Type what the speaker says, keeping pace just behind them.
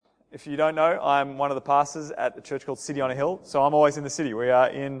If you don't know, I'm one of the pastors at a church called City on a Hill, so I'm always in the city. We are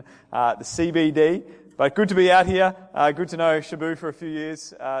in the CBD, but good to be out here. Good to know Shabu for a few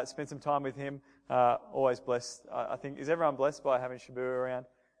years. Spent some time with him. Always blessed. I think, is everyone blessed by having Shabu around?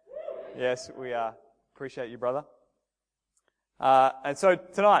 Yes, we are. Appreciate you, brother. And so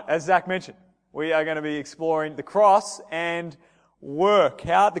tonight, as Zach mentioned, we are going to be exploring the cross and work,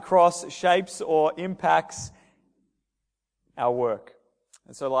 how the cross shapes or impacts our work.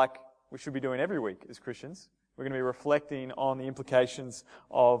 And so like we should be doing every week as Christians, we're going to be reflecting on the implications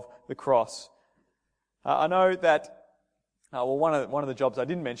of the cross. I know that, one of the jobs I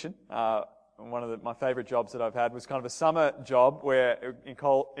didn't mention, my favourite jobs that I've had was kind of a summer job where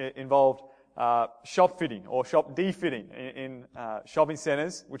it involved shop fitting or shop defitting in shopping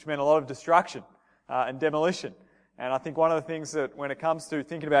centres, which meant a lot of destruction and demolition. And I think one of the things that when it comes to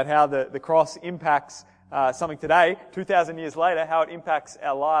thinking about how the cross impacts something today, 2,000 years later, how it impacts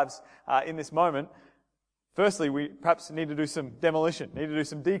our lives in this moment, firstly, we perhaps need to do some demolition, need to do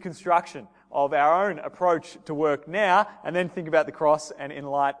some deconstruction of our own approach to work now, and then think about the cross, and in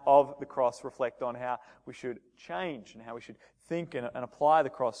light of the cross, reflect on how we should change and how we should think and apply the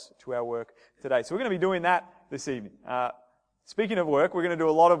cross to our work today. So we're going to be doing that this evening. Speaking of work, we're going to do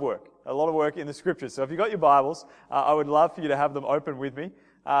a lot of work in the Scriptures. So if you've got your Bibles, I would love for you to have them open with me.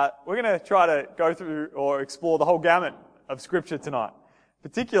 We're going to try to go through or explore the whole gamut of Scripture tonight,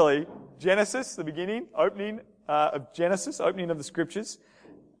 particularly Genesis, the beginning, opening of Genesis, opening of the Scriptures.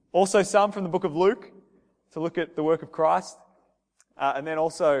 Also some from the book of Luke to look at the work of Christ, and then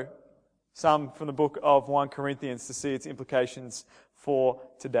also some from the book of 1 Corinthians to see its implications for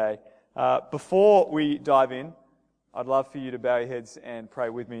today. Before we dive in, I'd love for you to bow your heads and pray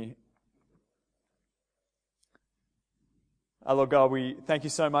with me. Lord God, we thank you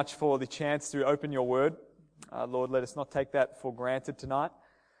so much for the chance to open your word. Lord, let us not take that for granted tonight.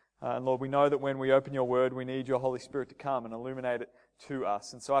 And Lord, we know that when we open your word, we need your Holy Spirit to come and illuminate it to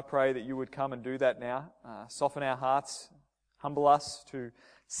us. And so I pray that you would come and do that now. Soften our hearts, humble us to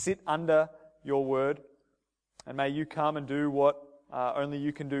sit under your word. And may you come and do what only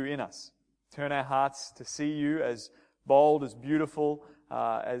you can do in us. Turn our hearts to see you as bold, as beautiful,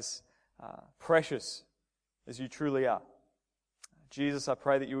 as precious as you truly are. Jesus, I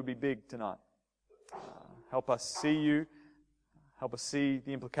pray that you would be big tonight. Help us see you. Help us see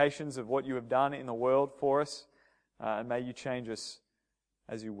the implications of what you have done in the world for us. And may you change us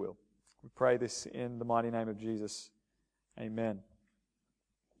as you will. We pray this in the mighty name of Jesus. Amen.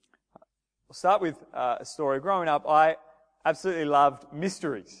 We'll start with a story. Growing up, I absolutely loved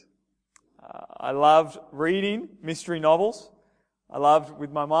mysteries. I loved reading mystery novels. I loved,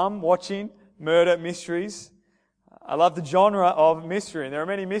 with my mum, watching murder mysteries. I love the genre of mystery, and there are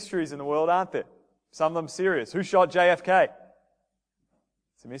many mysteries in the world, aren't there? Some of them serious. Who shot JFK?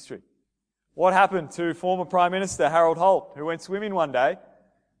 It's a mystery. What happened to former Prime Minister Harold Holt, who went swimming one day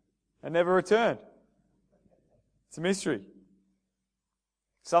and never returned? It's a mystery.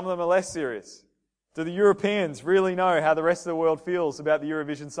 Some of them are less serious. Do the Europeans really know how the rest of the world feels about the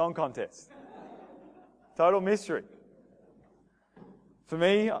Eurovision Song Contest? Total mystery. For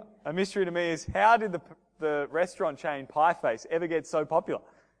me, a mystery to me is how did the restaurant chain Pie Face ever get so popular?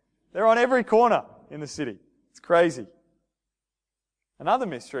 They're on every corner in the city. It's crazy. Another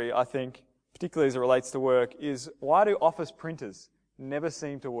mystery, I think, particularly as it relates to work, is why do office printers never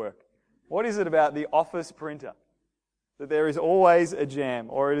seem to work? What is it about the office printer that there is always a jam,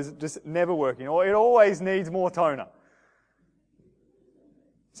 or it is just never working, or it always needs more toner?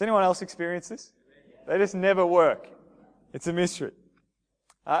 Has anyone else experienced this? They just never work. It's a mystery.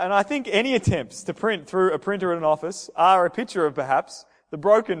 And I think any attempts to print through a printer in an office are a picture of, perhaps, the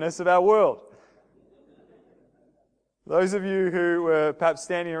brokenness of our world. Those of you who were perhaps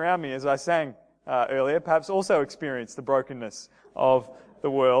standing around me as I sang earlier, perhaps also experienced the brokenness of the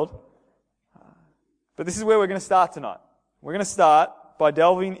world. But this is where we're going to start tonight. We're going to start by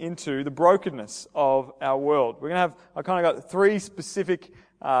delving into the brokenness of our world. I kind of got three specific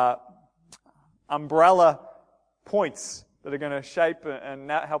umbrella points that are going to shape and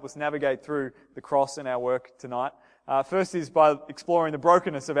help us navigate through the cross in our work tonight. First is by exploring the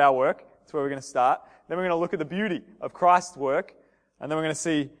brokenness of our work. That's where we're going to start. Then we're going to look at the beauty of Christ's work. And then we're going to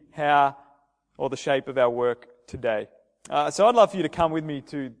see the shape of our work today. So I'd love for you to come with me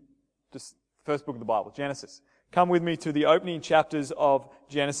to just the first book of the Bible, Genesis. Come with me to the opening chapters of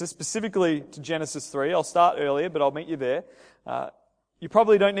Genesis, specifically to Genesis 3. I'll start earlier, but I'll meet you there. You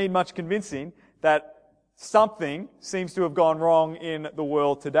probably don't need much convincing that something seems to have gone wrong in the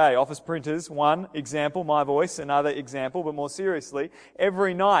world today. Office printers, one example, My Voice, another example, but more seriously,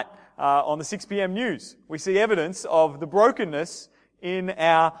 every night on the 6 p.m. news, we see evidence of the brokenness in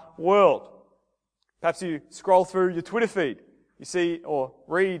our world. Perhaps you scroll through your Twitter feed. You see or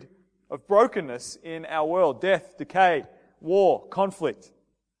read of brokenness in our world. Death, decay, war, conflict.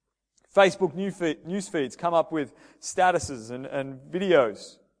 Facebook news feeds come up with statuses and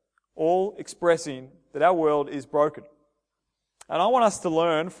videos, all expressing that our world is broken. And I want us to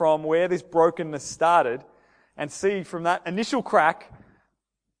learn from where this brokenness started and see from that initial crack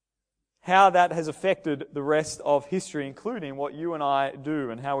how that has affected the rest of history, including what you and I do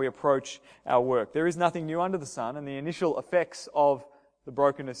and how we approach our work. There is nothing new under the sun, and the initial effects of the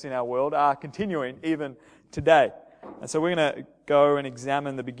brokenness in our world are continuing even today. And so we're going to go and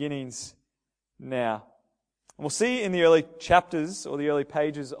examine the beginnings now. And we'll see in the early chapters or the early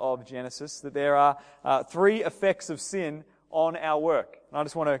pages of Genesis that there are three effects of sin on our work. And I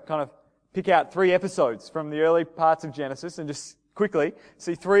just want to kind of pick out 3 episodes from the early parts of Genesis and just quickly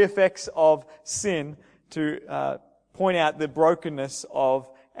see 3 effects of sin to point out the brokenness of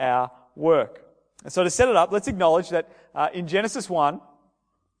our work. And so to set it up, let's acknowledge that in Genesis 1,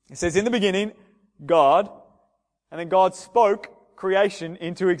 it says, in the beginning, God, and then God spoke creation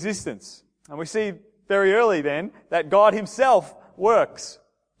into existence. And we see very early then that God himself works.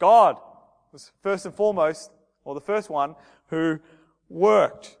 God was first and foremost, or the first one, who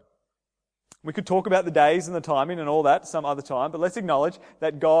worked. We could talk about the days and the timing and all that some other time, but let's acknowledge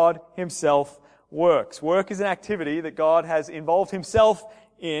that God himself works. Work is an activity that God has involved himself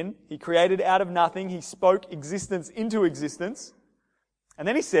in. He created out of nothing. He spoke existence into existence. And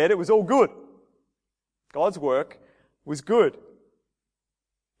then he said it was all good. God's work was good.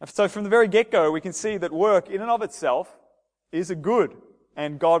 And so from the very get-go, we can see that work in and of itself is a good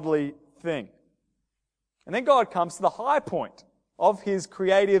and godly thing. And then God comes to the high point of his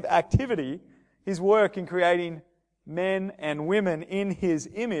creative activity, his work in creating men and women in his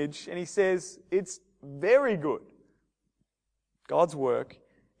image, and he says it's very good. God's work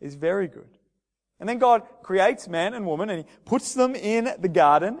is very good. And then God creates man and woman and he puts them in the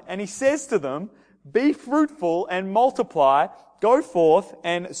garden and he says to them, be fruitful and multiply, go forth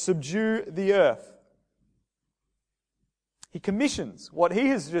and subdue the earth. He commissions what he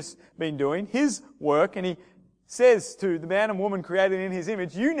has just been doing, his work, and he says to the man and woman created in his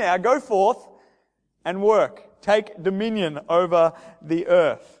image, you now go forth and work. Take dominion over the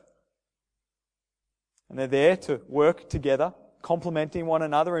earth. And they're there to work together, complementing one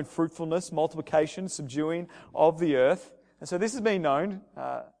another in fruitfulness, multiplication, subduing of the earth. And so this has been known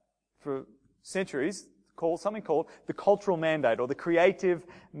for centuries, something called the cultural mandate or the creative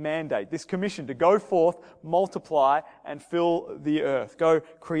mandate. This commission to go forth, multiply, and fill the earth. Go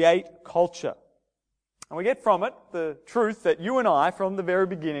create culture. And we get from it the truth that you and I, from the very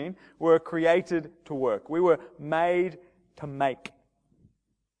beginning, were created to work. We were made to make.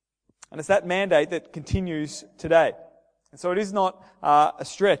 And it's that mandate that continues today. And so it is not a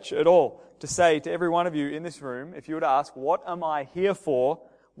stretch at all to say to every one of you in this room, if you were to ask, what am I here for?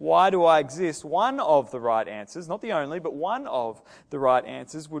 Why do I exist? One of the right answers, not the only, but one of the right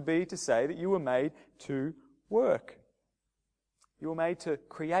answers would be to say that you were made to work. You were made to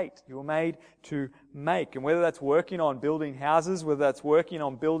create. You were made to make. And whether that's working on building houses, whether that's working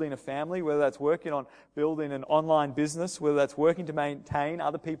on building a family, whether that's working on building an online business, whether that's working to maintain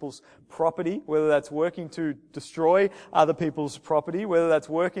other people's property, whether that's working to destroy other people's property, whether that's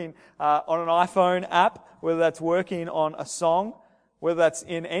working on an iPhone app, whether that's working on a song, whether that's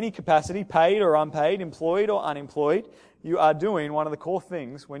in any capacity, paid or unpaid, employed or unemployed, you are doing one of the core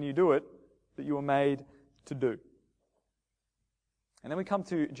things when you do it that you were made to do. And then we come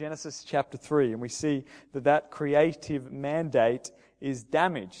to Genesis chapter 3 and we see that creative mandate is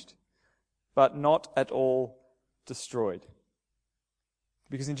damaged, but not at all destroyed.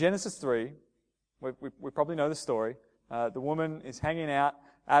 Because in Genesis 3, we probably know the story, the woman is hanging out,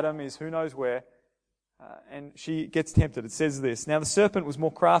 Adam is who knows where, and she gets tempted. It says this, now the serpent was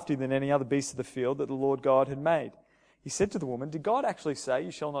more crafty than any other beast of the field that the Lord God had made. He said to the woman, did God actually say, you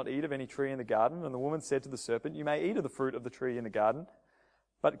shall not eat of any tree in the garden? And the woman said to the serpent, you may eat of the fruit of the tree in the garden.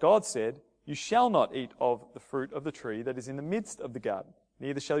 But God said, you shall not eat of the fruit of the tree that is in the midst of the garden,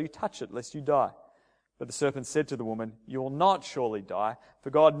 neither shall you touch it, lest you die. But the serpent said to the woman, you will not surely die,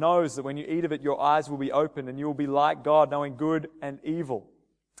 for God knows that when you eat of it, your eyes will be opened, and you will be like God, knowing good and evil.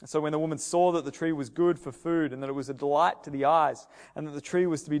 And so when the woman saw that the tree was good for food, and that it was a delight to the eyes, and that the tree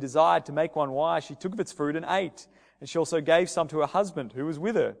was to be desired to make one wise, she took of its fruit and ate. And she also gave some to her husband, who was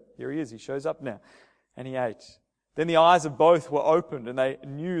with her. Here he is, he shows up now. And he ate. Then the eyes of both were opened, and they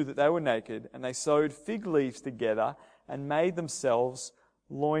knew that they were naked, and they sewed fig leaves together and made themselves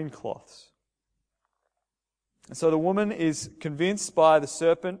loincloths. And so the woman is convinced by the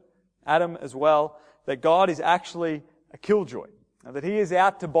serpent, Adam as well, that God is actually a killjoy. and that He is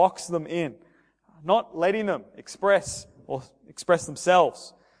out to box them in, not letting them express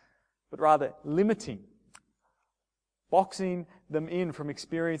themselves, but rather limiting, boxing them in from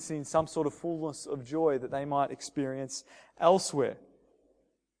experiencing some sort of fullness of joy that they might experience elsewhere.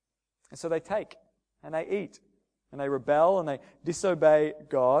 And so they take and they eat and they rebel and they disobey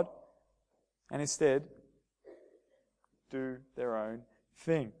God and instead do their own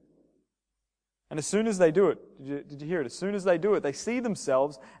thing. And as soon as they do it, did you hear it? As soon as they do it, they see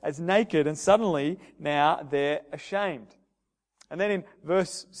themselves as naked and suddenly now they're ashamed. And then in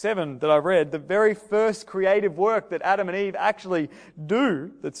verse 7 that I read, the very first creative work that Adam and Eve actually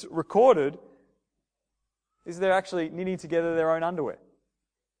do that's recorded is they're actually knitting together their own underwear.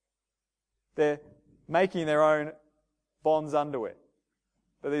 They're making their own Bonds underwear.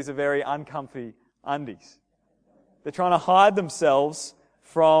 But these are very uncomfy undies. They're trying to hide themselves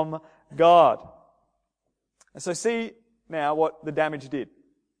from God. And so see now what the damage did.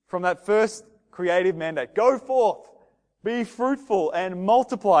 From that first creative mandate, go forth, be fruitful and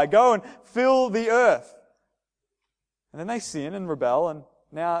multiply, go and fill the earth. And then they sin and rebel, and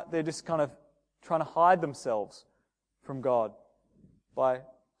now they're just kind of trying to hide themselves from God by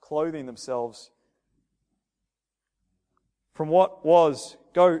clothing themselves from what was.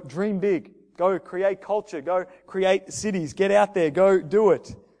 Go dream big. Go create culture. Go create cities. Get out there. Go do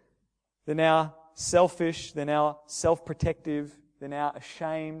it. They're now selfish. They're now self-protective. They're now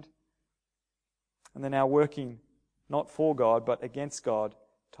ashamed. And they're now working not for God, but against God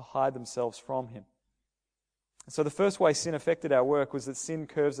to hide themselves from Him. So the first way sin affected our work was that sin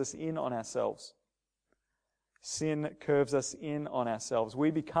curves us in on ourselves. Sin curves us in on ourselves.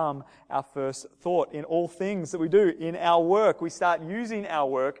 We become our first thought in all things that we do. In our work, we start using our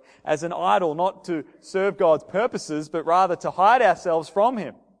work as an idol, not to serve God's purposes, but rather to hide ourselves from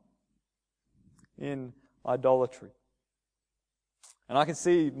Him in idolatry. And I can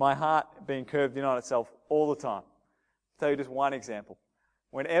see my heart being curved in on itself all the time. I'll tell you just one example.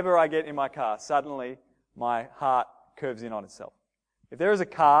 Whenever I get in my car, suddenly my heart curves in on itself. If there is a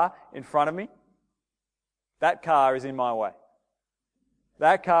car in front of me, that car is in my way.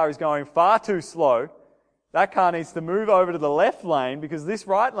 That car is going far too slow. That car needs to move over to the left lane because this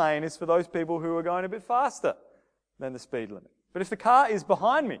right lane is for those people who are going a bit faster than the speed limit. But if the car is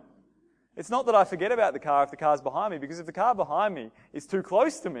behind me, it's not that I forget about the car if the car's behind me, because if the car behind me is too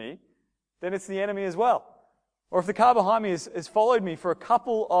close to me, then it's the enemy as well. Or if the car behind me has followed me for a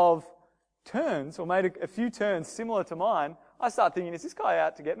couple of turns or made a few turns similar to mine, I start thinking, is this guy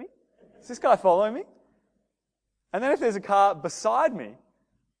out to get me? Is this guy following me? And then if there's a car beside me,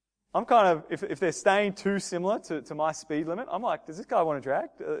 I'm kind of, if they're staying too similar to my speed limit, I'm like, does this guy want to drag?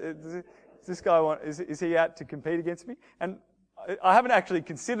 Is he out to compete against me? And I haven't actually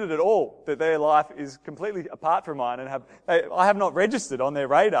considered at all that their life is completely apart from mine and I have not registered on their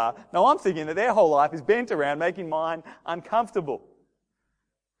radar. No, I'm thinking that their whole life is bent around making mine uncomfortable.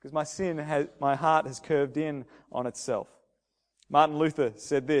 Because my heart has curved in on itself. Martin Luther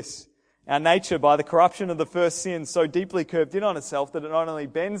said this: our nature, by the corruption of the first sin, so deeply curved in on itself that it not only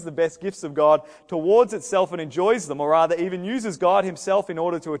bends the best gifts of God towards itself and enjoys them, or rather even uses God Himself in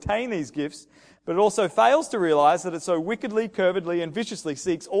order to attain these gifts, but it also fails to realize that it so wickedly, curvedly, and viciously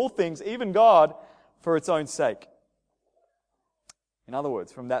seeks all things, even God, for its own sake. In other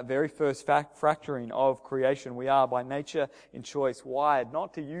words, from that very first fracturing of creation, we are by nature in choice wired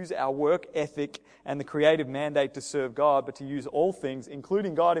not to use our work ethic and the creative mandate to serve God, but to use all things,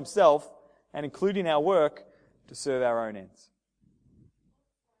 including God Himself and including our work, to serve our own ends.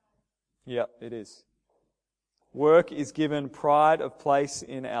 Yep, it is. Work is given pride of place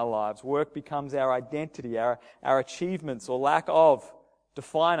in our lives. Work becomes our identity. Our achievements or lack of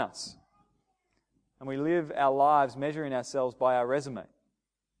define us. And we live our lives measuring ourselves by our resume.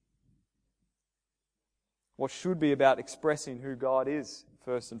 What should be about expressing who God is,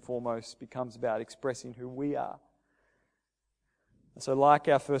 first and foremost, becomes about expressing who we are. And so like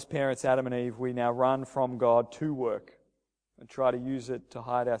our first parents, Adam and Eve, we now run from God to work and try to use it to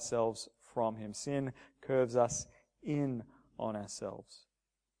hide ourselves from Him. Sin curves us in on ourselves.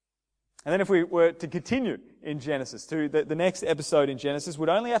 And then if we were to continue in Genesis, to the next episode in Genesis, we'd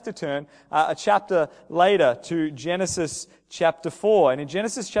only have to turn a chapter later to Genesis chapter 4. And in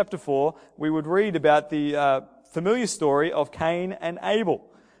Genesis chapter 4, we would read about the familiar story of Cain and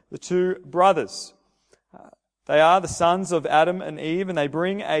Abel, the two brothers. They are the sons of Adam and Eve, and they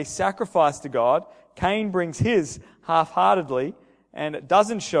bring a sacrifice to God. Cain brings his half-heartedly and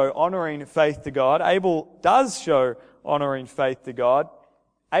doesn't show honouring faith to God. Abel does show honouring faith to God.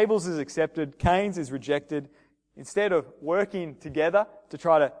 Abel's is accepted, Cain's is rejected. Instead of working together to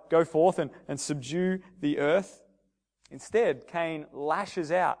try to go forth and subdue the earth, Instead, Cain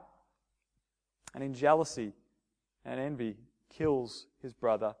lashes out and in jealousy and envy kills his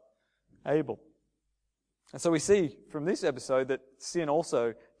brother Abel. And so we see from this episode that sin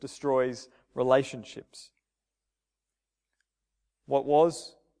also destroys relationships. What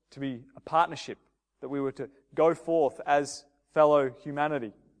was to be a partnership, that we were to go forth as fellow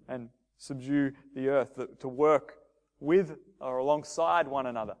humanity and subdue the earth, to work with or alongside one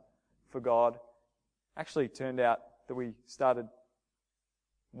another for God, actually turned out that we started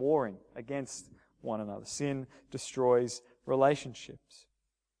warring against one another. Sin destroys relationships.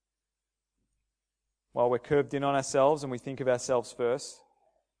 While we're curved in on ourselves and we think of ourselves first,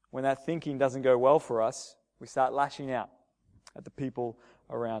 when that thinking doesn't go well for us, we start lashing out at the people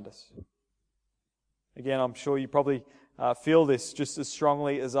around us. Again, I'm sure you probably feel this just as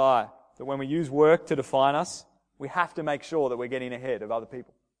strongly as I, that when we use work to define us, we have to make sure that we're getting ahead of other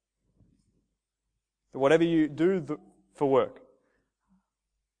people. That whatever you do for work,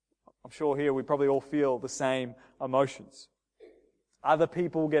 I'm sure here we probably all feel the same emotions. Other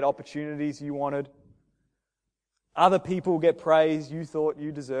people get opportunities you wanted. Other people get praise you thought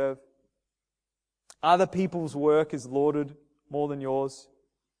you deserve. Other people's work is lauded more than yours.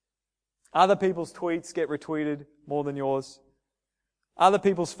 Other people's tweets get retweeted more than yours. Other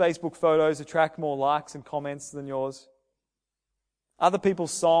people's Facebook photos attract more likes and comments than yours. Other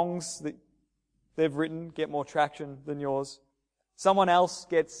people's songs that they've written get more traction than yours. Someone else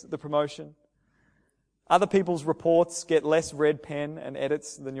gets the promotion. Other people's reports get less red pen and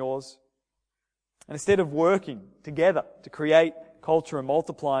edits than yours. And instead of working together to create culture and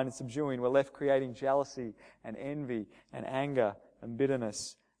multiplying and subduing, we're left creating jealousy and envy and anger and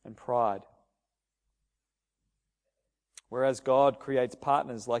bitterness and pride. Whereas God creates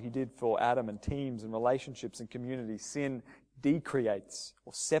partners like He did for Adam, and teams and relationships and communities, sin decreates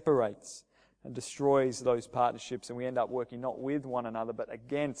or separates and destroys those partnerships, and we end up working not with one another but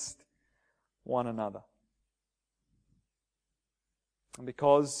against one another. And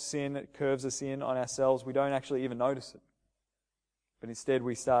because sin curves us in on ourselves, we don't actually even notice it. But instead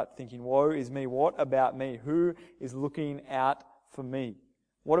we start thinking, woe is me, what about me? Who is looking out for me?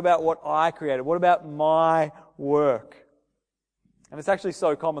 What about what I created? What about my work? And it's actually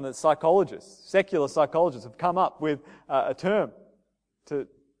so common that psychologists, secular psychologists, have come up with a term to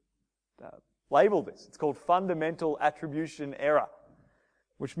label this. It's called fundamental attribution error,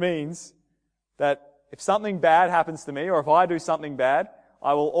 which means that if something bad happens to me, or if I do something bad,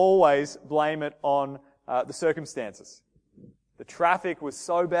 I will always blame it on the circumstances. The traffic was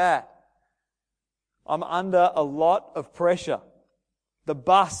so bad. I'm under a lot of pressure. The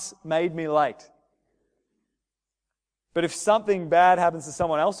bus made me late. But if something bad happens to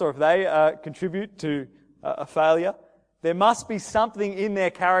someone else, or if they contribute to a failure, there must be something in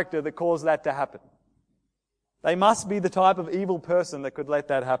their character that caused that to happen. They must be the type of evil person that could let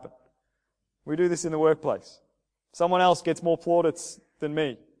that happen. We do this in the workplace. Someone else gets more plaudits than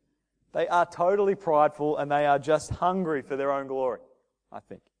me. They are totally prideful and they are just hungry for their own glory, I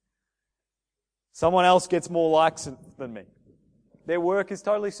think. Someone else gets more likes than me. Their work is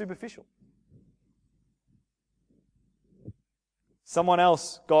totally superficial. Someone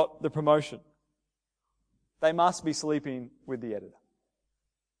else got the promotion. They must be sleeping with the editor.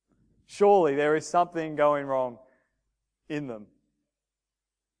 Surely there is something going wrong in them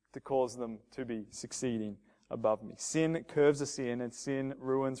to cause them to be succeeding above me. Sin curves us in, and sin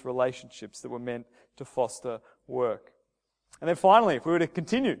ruins relationships that were meant to foster work. And then finally, if we were to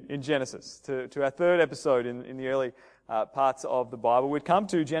continue in Genesis to our third episode in the early parts of the Bible, we'd come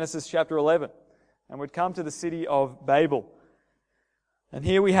to Genesis chapter 11, and we'd come to the city of Babel. And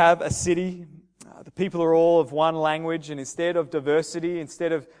here we have a city. The people are all of one language, and instead of diversity,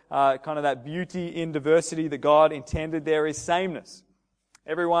 instead of kind of that beauty in diversity that God intended, there is sameness.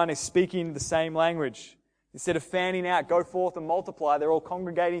 Everyone is speaking the same language. Instead of fanning out, go forth and multiply, they're all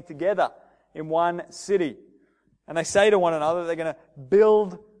congregating together in one city. And they say to one another they're going to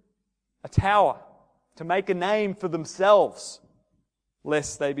build a tower to make a name for themselves,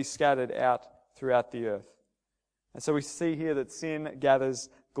 lest they be scattered out throughout the earth. And so we see here that sin gathers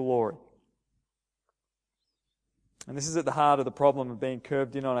glory. And this is at the heart of the problem of being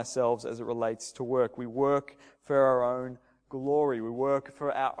curved in on ourselves as it relates to work. We work for our own glory. We work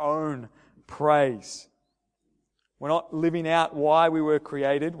for our own praise. We're not living out why we were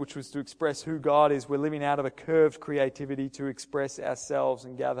created, which was to express who God is. We're living out of a curved creativity to express ourselves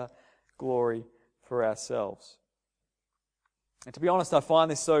and gather glory for ourselves. And to be honest, I find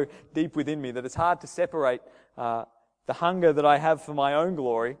this so deep within me that it's hard to separate the hunger that I have for my own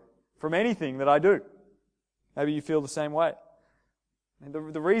glory from anything that I do. Maybe you feel the same way. And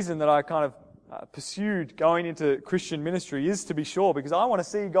the reason that I kind of pursued going into Christian ministry is, to be sure, because I want to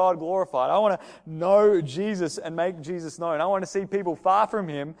see God glorified. I want to know Jesus and make Jesus known. I want to see people far from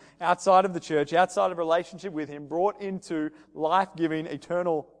Him, outside of the church, outside of relationship with Him, brought into life-giving,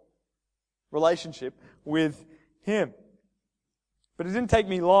 eternal relationship with Him. But it didn't take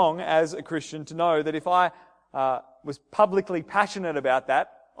me long as a Christian to know that if I was publicly passionate about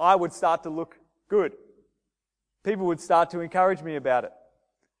that, I would start to look good. People would start to encourage me about it.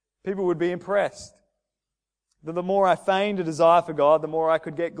 People would be impressed. That the more I feigned a desire for God, the more I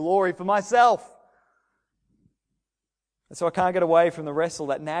could get glory for myself. And so I can't get away from the wrestle,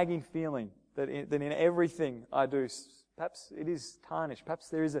 that nagging feeling that in everything I do, perhaps it is tarnished. Perhaps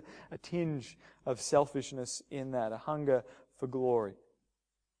there is a tinge of selfishness in that, a hunger for glory.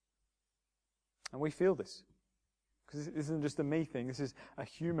 And we feel this. Because this isn't just a me thing, this is a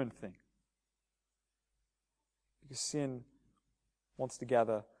human thing. Because sin wants to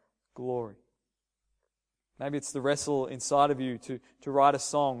gather glory. Maybe it's the wrestle inside of you to write a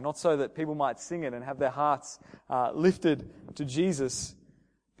song, not so that people might sing it and have their hearts lifted to Jesus,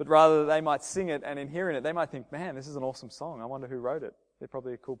 but rather that they might sing it, and in hearing it, they might think, man, this is an awesome song. I wonder who wrote it. They're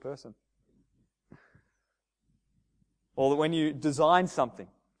probably a cool person. Or that when you design something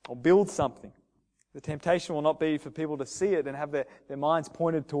or build something, the temptation will not be for people to see it and have their minds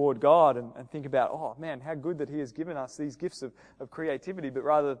pointed toward God and think about, oh man, how good that He has given us these gifts of creativity, but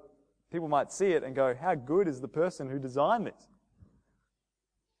rather people might see it and go, how good is the person who designed this?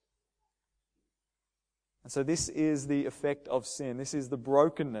 And so this is the effect of sin. This is the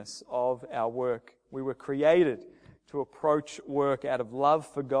brokenness of our work. We were created to approach work out of love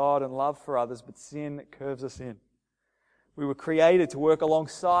for God and love for others, but sin curves us in. We were created to work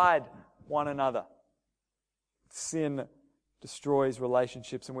alongside one another. Sin destroys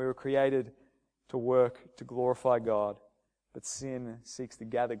relationships, and we were created to work to glorify God, but sin seeks to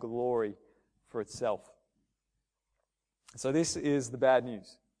gather glory for itself. So this is the bad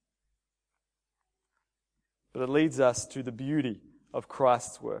news. But it leads us to the beauty of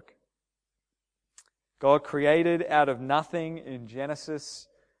Christ's work. God created out of nothing in Genesis,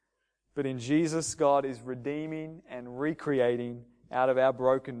 but in Jesus, God is redeeming and recreating out of our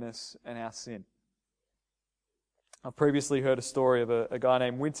brokenness and our sin. I've previously heard a story of a guy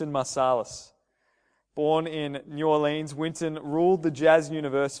named Wynton Marsalis. Born in New Orleans, Wynton ruled the jazz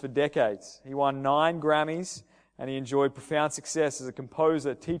universe for decades. He won 9 Grammys, and he enjoyed profound success as a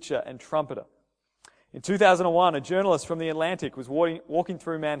composer, teacher, and trumpeter. In 2001, a journalist from The Atlantic was walking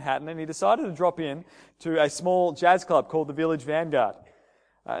through Manhattan, and he decided to drop in to a small jazz club called the Village Vanguard.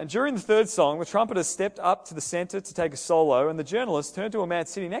 And during the 3rd song, the trumpeter stepped up to the center to take a solo, and the journalist turned to a man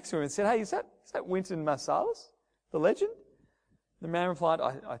sitting next to him and said, "Hey, is that Wynton Marsalis, the legend?" The man replied,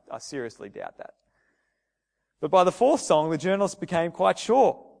 I seriously doubt that. But by the 4th song, the journalist became quite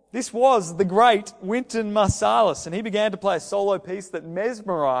sure. This was the great Wynton Marsalis, and he began to play a solo piece that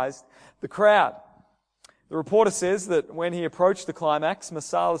mesmerized the crowd. The reporter says that when he approached the climax,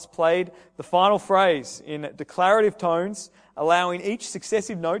 Marsalis played the final phrase in declarative tones, allowing each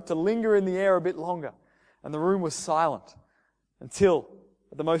successive note to linger in the air a bit longer. And the room was silent until,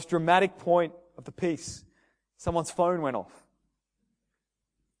 at the most dramatic point of the piece, someone's phone went off,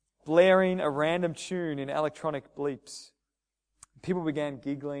 blaring a random tune in electronic bleeps. People began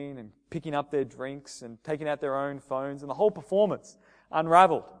giggling and picking up their drinks and taking out their own phones, and the whole performance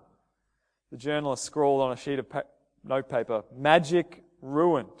unraveled. The journalist scrawled on a sheet of notepaper, "Magic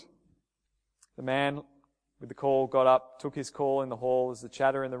ruined." The man with the call got up, took his call in the hall as the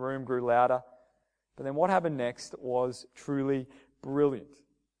chatter in the room grew louder. But then what happened next was truly brilliant.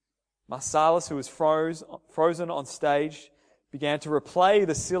 Marsalis, who was frozen on stage, began to replay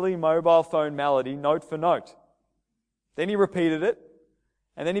the silly mobile phone melody note for note. Then he repeated it,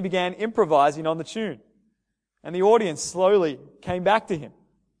 and then he began improvising on the tune. And the audience slowly came back to him.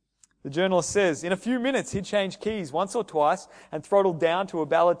 The journalist says, in a few minutes he'd changed keys once or twice and throttled down to a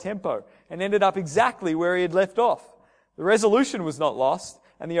ballad tempo and ended up exactly where he had left off. The resolution was not lost,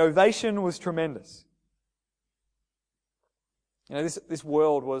 and the ovation was tremendous. You know, this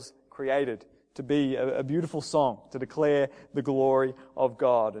world was created to be a beautiful song, to declare the glory of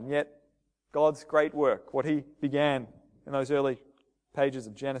God. And yet, God's great work, what He began in those early pages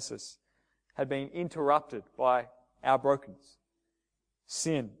of Genesis, had been interrupted by our brokenness.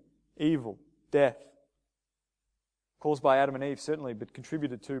 Sin, evil, death, caused by Adam and Eve, certainly, but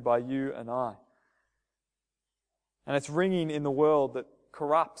contributed to by you and I. And it's ringing in the world that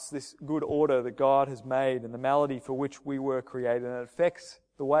corrupts this good order that God has made and the malady for which we were created, and it affects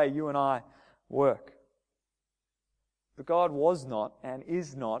the way you and I work. But God was not and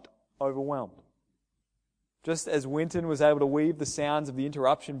is not overwhelmed. Just as Winton was able to weave the sounds of the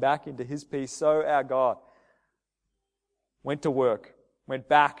interruption back into his piece, so our God went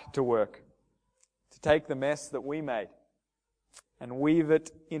back to work, to take the mess that we made and weave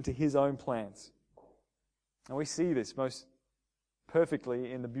it into his own plans. And we see this most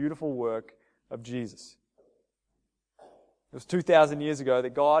perfectly in the beautiful work of Jesus. It was 2,000 years ago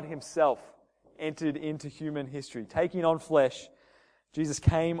that God himself entered into human history, taking on flesh. Jesus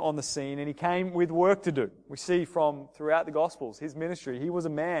came on the scene, and he came with work to do. We see from throughout the Gospels, his ministry, he was a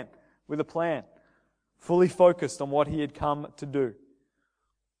man with a plan, fully focused on what he had come to do.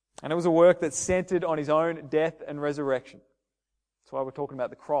 And it was a work that centered on his own death and resurrection. That's why we're talking about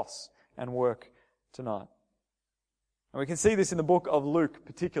the cross and work tonight. And we can see this in the book of Luke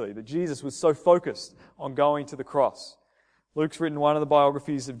particularly, that Jesus was so focused on going to the cross. Luke's written one of the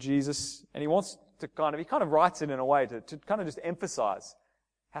biographies of Jesus, and he wants to he writes it in a way to kind of just emphasize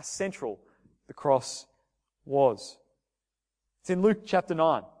how central the cross was. It's in Luke chapter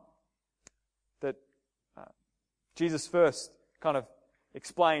 9 that Jesus first kind of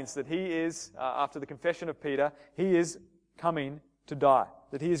explains that he is, after the confession of Peter, he is coming to die.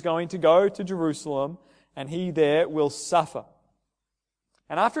 That he is going to go to Jerusalem and he there will suffer.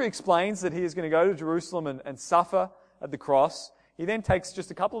 And after he explains that he is going to go to Jerusalem and suffer at the cross, he then takes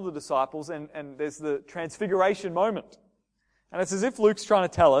just a couple of the disciples and there's the transfiguration moment. And it's as if Luke's trying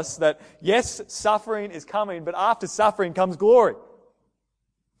to tell us that, yes, suffering is coming, but after suffering comes glory.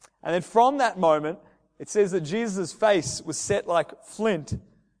 And then from that moment, it says that Jesus' face was set like flint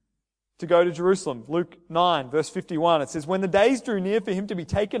to go to Jerusalem. Luke 9, verse 51, it says, when the days drew near for him to be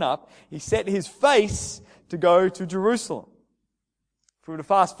taken up, he set his face to go to Jerusalem. If we were to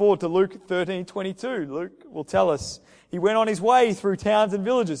fast forward to Luke 13:22, Luke will tell us, he went on his way through towns and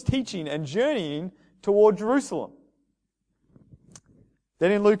villages, teaching and journeying toward Jerusalem.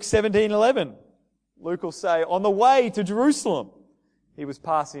 Then in Luke 17:11, Luke will say, on the way to Jerusalem, he was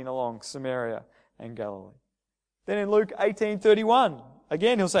passing along Samaria and Galilee. Then in Luke 18:31,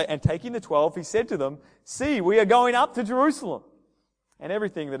 again he'll say, and taking the 12, he said to them, see, we are going up to Jerusalem, and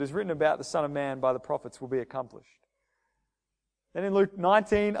everything that is written about the Son of Man by the prophets will be accomplished. Then in Luke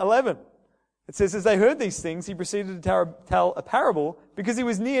 19:11, it says, as they heard these things, he proceeded to tell a parable because he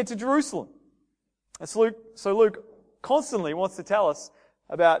was near to Jerusalem. And so Luke constantly wants to tell us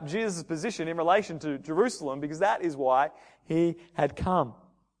about Jesus' position in relation to Jerusalem because that is why he had come.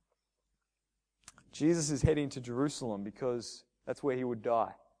 Jesus is heading to Jerusalem because that's where he would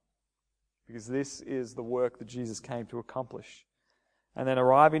die. Because this is the work that Jesus came to accomplish. And then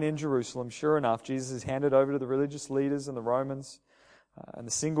arriving in Jerusalem, sure enough, Jesus is handed over to the religious leaders and the Romans. And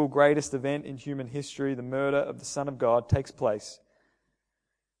the single greatest event in human history, the murder of the Son of God, takes place.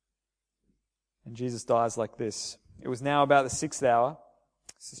 And Jesus dies like this. It was now about the 6th hour.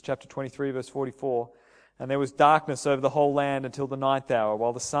 This is chapter 23, verse 44. And there was darkness over the whole land until the 9th hour,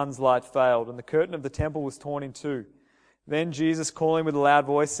 while the sun's light failed, and the curtain of the temple was torn in two. Then Jesus, calling with a loud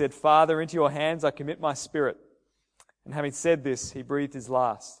voice, said, Father, into your hands I commit my spirit. And having said this, he breathed his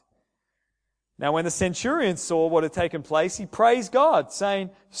last. Now when the centurion saw what had taken place, he praised God,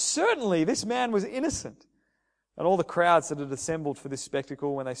 saying, certainly this man was innocent. And all the crowds that had assembled for this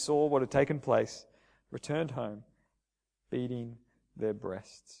spectacle, when they saw what had taken place, returned home, beating their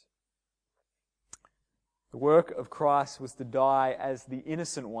breasts. The work of Christ was to die as the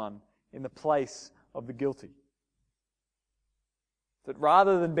innocent one in the place of the guilty. That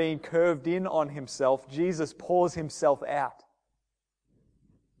rather than being curved in on himself, Jesus pours himself out.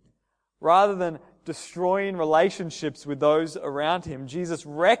 Rather than destroying relationships with those around him, Jesus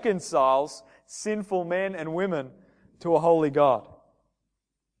reconciles sinful men and women to a holy God.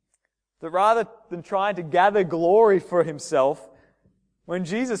 That rather than trying to gather glory for himself, when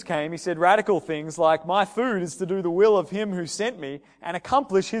Jesus came, he said radical things like, my food is to do the will of him who sent me and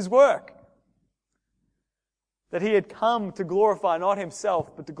accomplish his work. That he had come to glorify not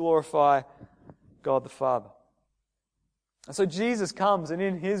himself, but to glorify God the Father. And so Jesus comes, and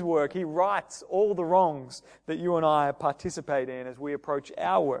in his work, he rights all the wrongs that you and I participate in as we approach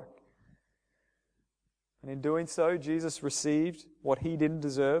our work. And in doing so, Jesus received what he didn't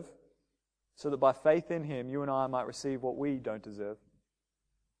deserve, so that by faith in him, you and I might receive what we don't deserve.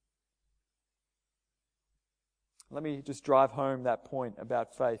 Let me just drive home that point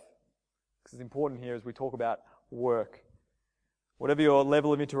about faith, because it's important here as we talk about work. Whatever your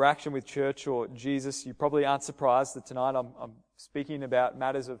level of interaction with church or Jesus, you probably aren't surprised that tonight I'm speaking about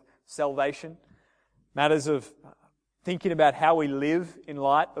matters of salvation, matters of thinking about how we live in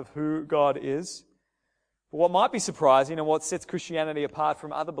light of who God is. But what might be surprising and what sets Christianity apart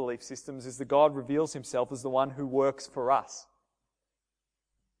from other belief systems is that God reveals himself as the one who works for us.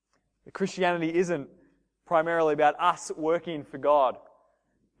 That Christianity isn't primarily about us working for God,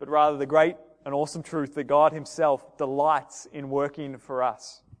 but rather the great and awesome truth that God Himself delights in working for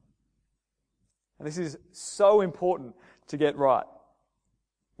us. And this is so important to get right.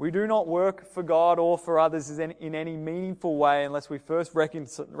 We do not work for God or for others in any meaningful way unless we first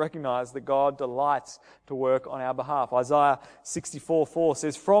recognize that God delights to work on our behalf. Isaiah 64:4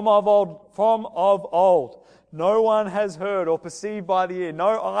 says, From of old, no one has heard or perceived by the ear,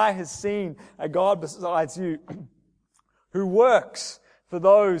 no eye has seen a God besides you, who works for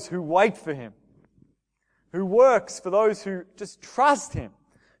those who wait for Him, who works for those who just trust Him,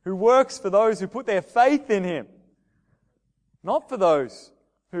 who works for those who put their faith in Him, not for those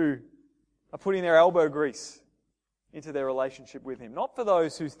who are putting their elbow grease into their relationship with Him. Not for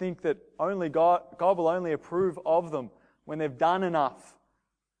those who think that only God will only approve of them when they've done enough,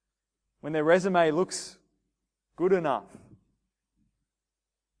 when their resume looks good enough.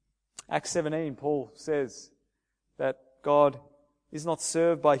 Acts 17, Paul says that God is not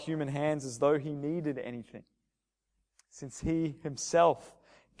served by human hands as though He needed anything, since He Himself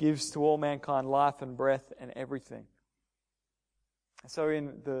gives to all mankind life and breath and everything. So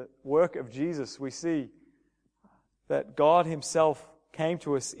in the work of Jesus, we see that God Himself came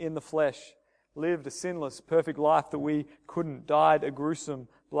to us in the flesh, lived a sinless, perfect life that we couldn't, died a gruesome,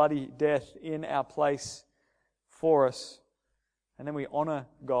 bloody death in our place for us. And then we honor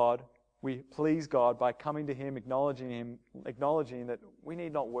God, we please God by coming to Him, acknowledging that we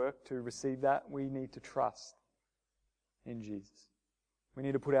need not work to receive that. We need to trust in Jesus. We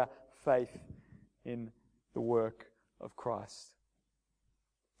need to put our faith in the work of Christ.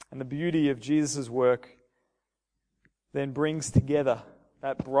 And the beauty of Jesus' work then brings together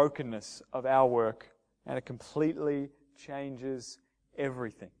that brokenness of our work, and it completely changes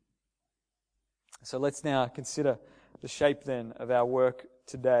everything. So let's now consider the shape then of our work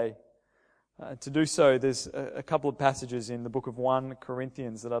today. To do so, there's a couple of passages in the book of 1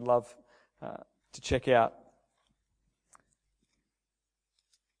 Corinthians that I'd love to check out.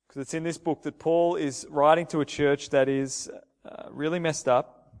 Because it's in this book that Paul is writing to a church that is really messed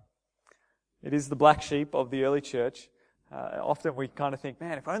up. It is the black sheep of the early church. Often we kind of think,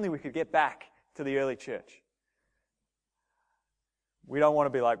 man, if only we could get back to the early church. We don't want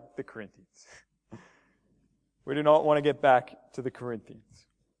to be like the Corinthians. We do not want to get back to the Corinthians.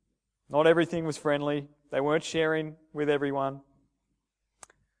 Not everything was friendly. They weren't sharing with everyone.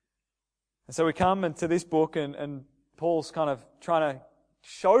 And so we come into this book and Paul's kind of trying to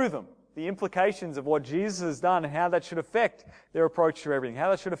show them the implications of what Jesus has done and how that should affect their approach to everything, how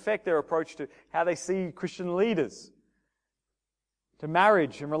that should affect their approach to how they see Christian leaders, to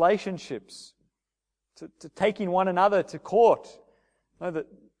marriage and relationships, to taking one another to court. The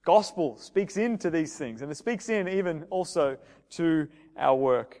gospel speaks into these things, and it speaks in even also to our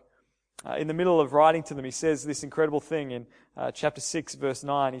work. In the middle of writing to them, he says this incredible thing in chapter 6, verse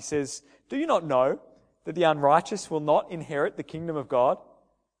 9. He says, "Do you not know that the unrighteous will not inherit the kingdom of God?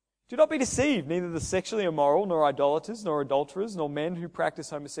 Do not be deceived, neither the sexually immoral, nor idolaters, nor adulterers, nor men who practice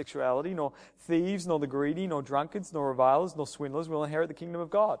homosexuality, nor thieves, nor the greedy, nor drunkards, nor revilers, nor swindlers will inherit the kingdom of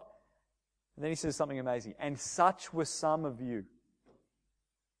God." And then he says something amazing. "And such were some of you.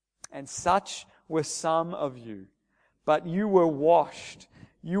 And such were some of you. But you were washed,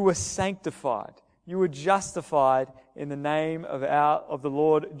 you were sanctified, you were justified in the name of the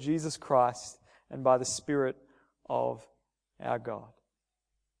Lord Jesus Christ and by the Spirit of our God."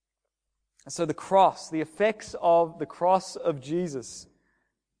 So the cross, the effects of the cross of Jesus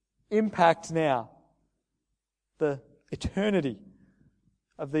impact now the eternity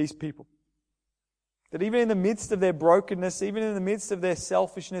of these people. That even in the midst of their brokenness, even in the midst of their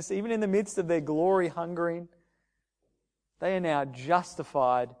selfishness, even in the midst of their glory hungering, they are now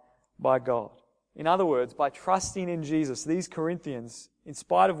justified by God. In other words, by trusting in Jesus, these Corinthians, in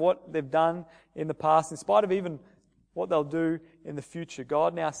spite of what they've done in the past, in spite of even what they'll do in the future,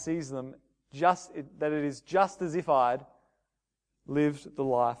 God now sees them that it is just as if I'd lived the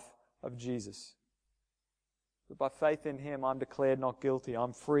life of Jesus. But by faith in Him, I'm declared not guilty.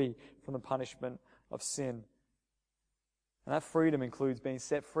 I'm free from the punishment of sin. And that freedom includes being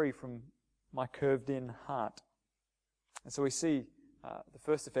set free from my curved-in heart. And so we see the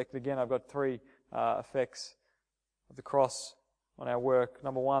first effect. Again, I've got three effects of the cross on our work.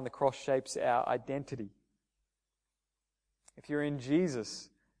 Number one, the cross shapes our identity. If you're in Jesus,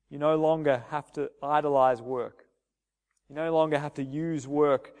 you no longer have to idolize work. You no longer have to use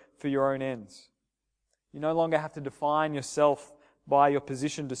work for your own ends. You no longer have to define yourself by your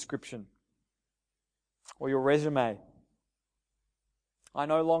position description or your resume. I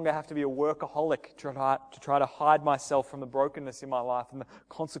no longer have to be a workaholic to try to hide myself from the brokenness in my life and the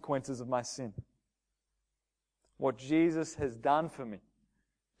consequences of my sin. What Jesus has done for me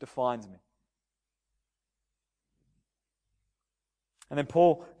defines me. And then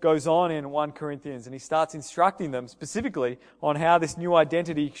Paul goes on in 1 Corinthians and he starts instructing them specifically on how this new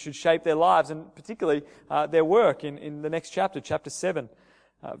identity should shape their lives and particularly their work in the next chapter, chapter 7,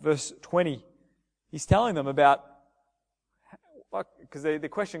 verse 20. He's telling them about, because the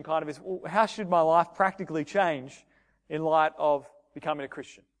question kind of is, well, how should my life practically change in light of becoming a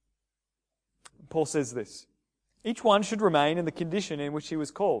Christian? Paul says this, each one should remain in the condition in which he was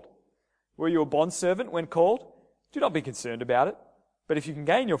called. Were you a bondservant when called? Do not be concerned about it. But if you can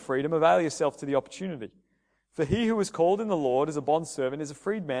gain your freedom, avail yourself to the opportunity. For he who was called in the Lord as a bondservant is a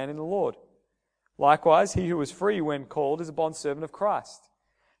freedman in the Lord. Likewise, he who was free when called is a bondservant of Christ.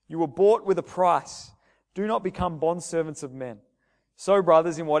 You were bought with a price. Do not become bondservants of men. So,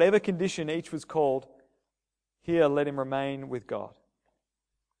 brothers, in whatever condition each was called, here let him remain with God.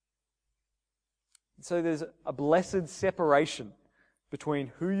 So there's a blessed separation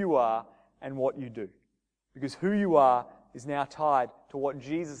between who you are and what you do. Because who you are is now tied to what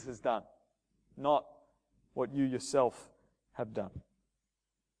Jesus has done, not what you yourself have done.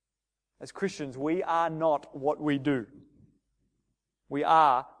 As Christians, we are not what we do. We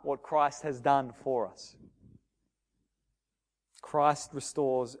are what Christ has done for us. Christ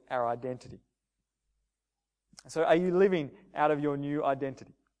restores our identity. So are you living out of your new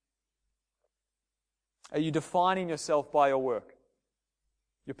identity? Are you defining yourself by your work,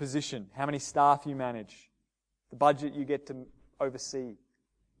 your position, how many staff you manage, the budget you get to oversee,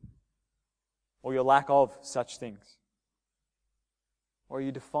 or your lack of such things? Or are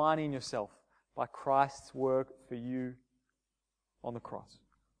you defining yourself by Christ's work for you on the cross?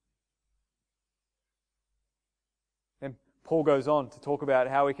 Then Paul goes on to talk about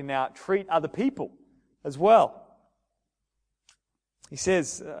how we can now treat other people as well. He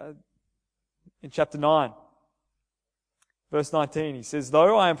says in chapter 9, verse 19, he says,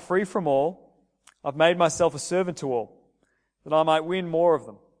 though I am free from all, I've made myself a servant to all, that I might win more of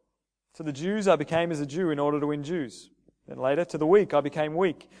them. To the Jews I became as a Jew in order to win Jews. Then later, to the weak I became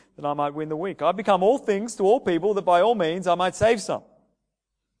weak, that I might win the weak. I've become all things to all people, that by all means I might save some.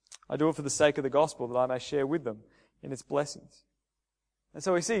 I do it for the sake of the gospel, that I may share with them in its blessings. And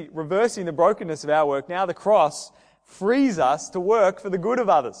so we see, reversing the brokenness of our work, now the cross frees us to work for the good of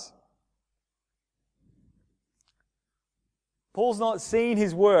others. Paul's not seen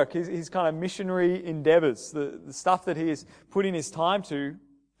his work, his kind of missionary endeavors, the stuff that he is putting his time to,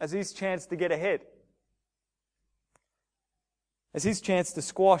 as his chance to get ahead. As his chance to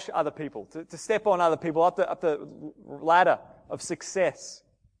squash other people, to step on other people up the ladder of success.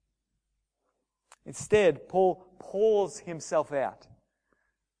 Instead, Paul pours himself out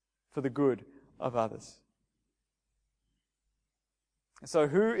for the good of others. So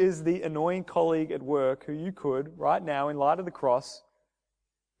who is the annoying colleague at work who you could, right now, in light of the cross,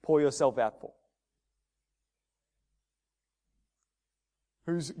 pour yourself out for?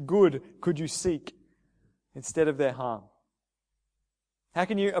 Whose good could you seek instead of their harm? How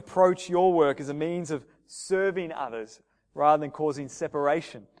can you approach your work as a means of serving others rather than causing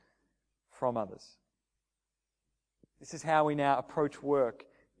separation from others? This is how we now approach work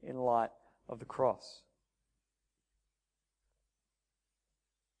in light of the cross.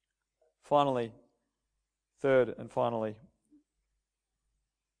 Finally, third and finally,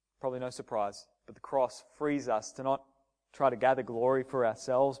 probably no surprise, but the cross frees us to not try to gather glory for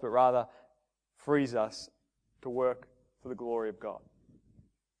ourselves, but rather frees us to work for the glory of God.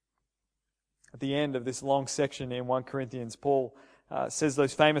 At the end of this long section in 1 Corinthians, Paul says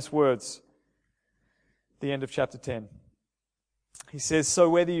those famous words at the end of chapter 10. He says, so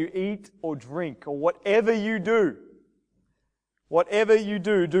whether you eat or drink or whatever you do,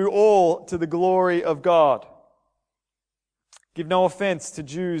 do all to the glory of God. Give no offense to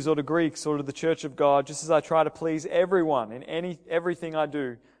Jews or to Greeks or to the church of God, just as I try to please everyone in everything I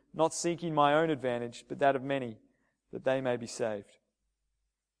do, not seeking my own advantage, but that of many, that they may be saved.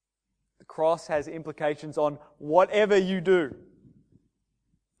 The cross has implications on whatever you do.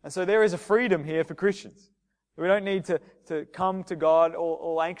 And so there is a freedom here for Christians. We don't need to come to God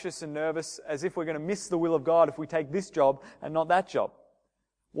all anxious and nervous as if we're going to miss the will of God if we take this job and not that job.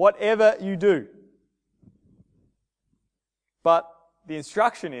 Whatever you do. But the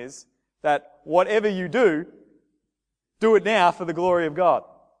instruction is that whatever you do it now for the glory of God.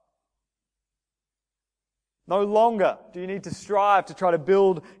 No longer do you need to strive to try to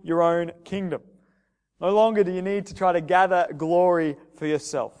build your own kingdom. No longer do you need to try to gather glory for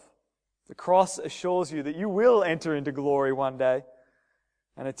yourself. The cross assures you that you will enter into glory one day.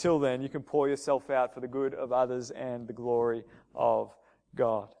 And until then, you can pour yourself out for the good of others and the glory of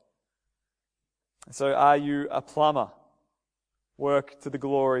God. So are you a plumber? Work to the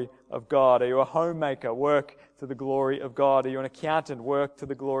glory of God. Are you a homemaker? Work to the glory of God. Are you an accountant? Work to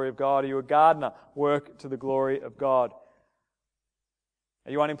the glory of God. Are you a gardener? Work to the glory of God.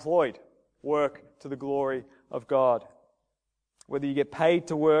 Are you unemployed? Work to the glory of God. Whether you get paid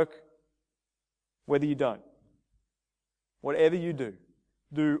to work, whether you don't. Whatever you do,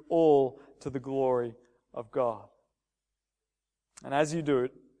 do all to the glory of God. And as you do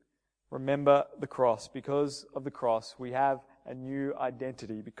it, remember the cross. Because of the cross, we have a new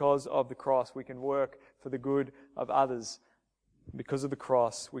identity. Because of the cross, we can work for the good of others. Because of the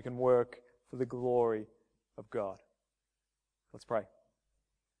cross, we can work for the glory of God. Let's pray.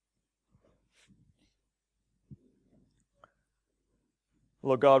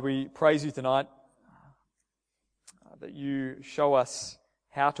 Lord God, we praise you tonight that you show us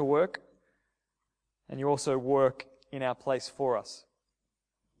how to work, and you also work in our place for us.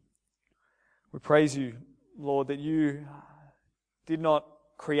 We praise you, Lord, that you did not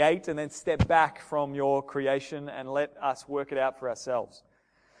create and then step back from your creation and let us work it out for ourselves,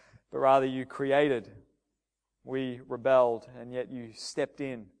 but rather you created, we rebelled, and yet you stepped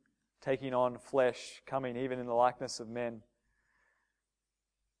in, taking on flesh, coming even in the likeness of men,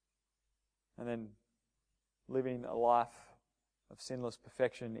 and then living a life of sinless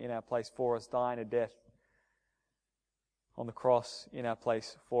perfection in our place for us, dying a death on the cross in our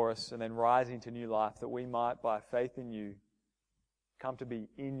place for us, and then rising to new life that we might, by faith in you, come to be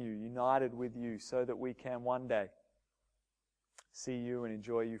in you, united with you, so that we can one day see you and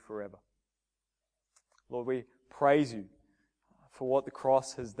enjoy you forever. Lord, we praise you for what the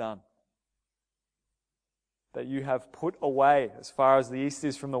cross has done. That you have put away, as far as the east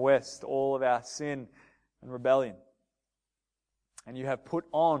is from the west, all of our sin and rebellion. And you have put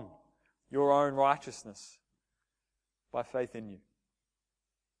on your own righteousness by faith in you.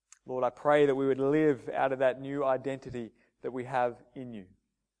 Lord, I pray that we would live out of that new identity that we have in you.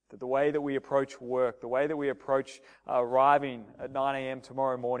 That the way that we approach work, the way that we approach arriving at 9 a.m.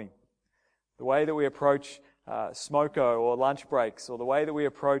 tomorrow morning, the way that we approach smoko or lunch breaks, or the way that we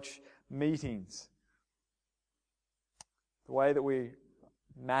approach meetings, the way that we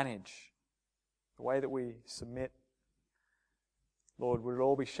manage, the way that we submit, Lord, would it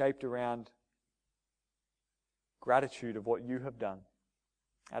all be shaped around gratitude of what you have done,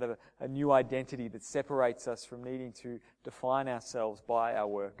 out of a new identity that separates us from needing to define ourselves by our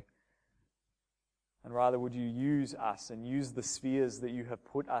work. And rather, would you use us and use the spheres that you have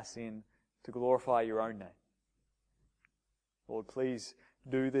put us in to glorify your own name? Lord, please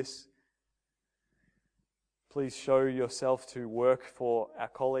do this. Please show yourself to work for our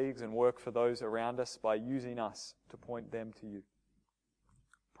colleagues and work for those around us by using us to point them to you.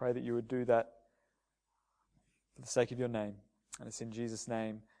 Pray that you would do that for the sake of your name. And it's in Jesus'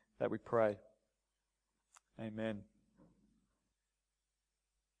 name that we pray. Amen.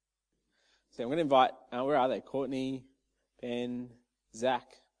 So I'm going to invite, where are they? Courtney, Ben, Zach.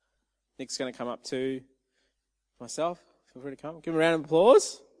 Nick's going to come up too. Myself, feel free to come. Give them a round of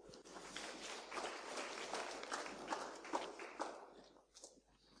applause.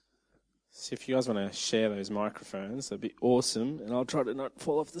 So if you guys want to share those microphones, that'd be awesome. And I'll try to not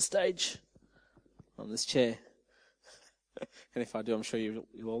fall off the stage on this chair. And if I do, I'm sure you'll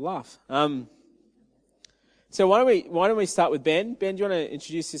all laugh. So why don't we start with Ben? Ben, do you want to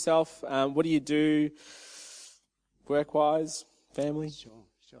introduce yourself? What do you do work-wise, family? Sure.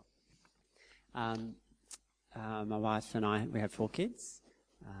 My wife and I, we have 4 kids.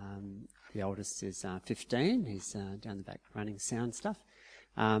 The oldest is 15. He's down the back running sound stuff.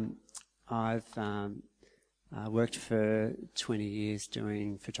 I've worked for 20 years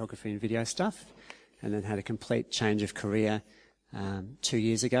doing photography and video stuff, and then had a complete change of career 2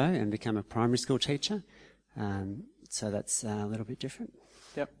 years ago and become a primary school teacher. So that's a little bit different.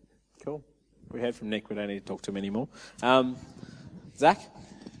 Yep, cool. We heard from Nick. We don't need to talk to him anymore. Zach?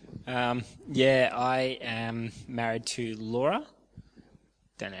 I am married to Laura.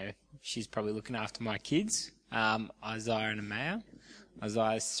 Don't know. She's probably looking after my kids. Isaiah and Amaya.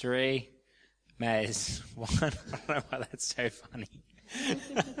 Isaiah's 3. Maya's 1. I don't know why that's so funny.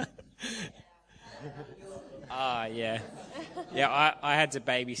 Yeah. Yeah, I had to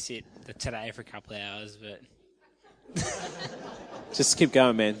babysit today for a couple of hours, but... Just keep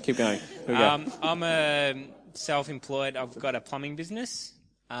going, man. Keep going. Here we go. I'm a self-employed. I've got a plumbing business,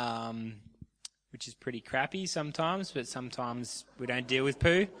 which is pretty crappy sometimes, but sometimes we don't deal with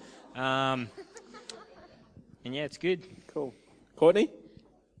poo. And yeah, it's good. Cool. Courtney?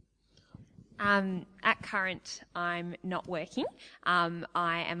 At current, I'm not working.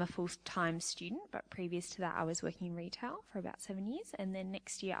 I am a full-time student, but previous to that, I was working in retail for about 7 years. And then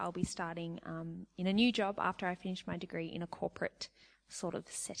next year, I'll be starting in a new job after I finish my degree in a corporate sort of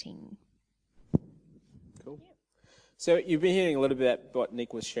setting. Cool. Yeah. So you've been hearing a little bit about what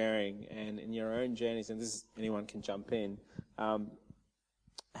Nick was sharing, and in your own journeys, and this is, anyone can jump in.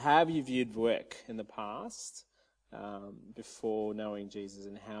 Have you viewed work in the past before knowing Jesus,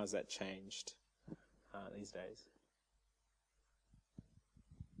 and how has that changed these days?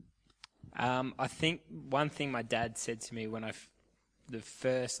 I think one thing my dad said to me when I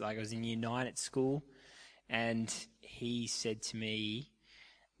was in year 9 at school, and he said to me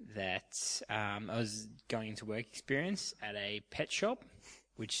that I was going into work experience at a pet shop,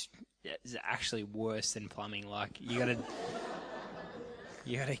 which is actually worse than plumbing. Like you gotta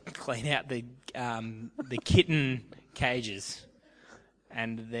clean out the kitten cages,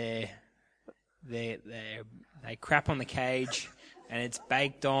 and they crap on the cage, and it's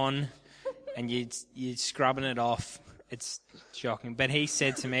baked on, and you're scrubbing it off. It's shocking. But he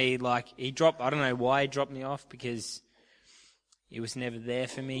said to me, like, I don't know why he dropped me off, because he was never there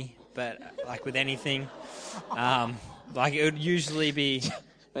for me. But like with anything, like it would usually be.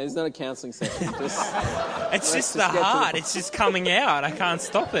 It's not a counselling session. It's just the heart. It's just coming out. I can't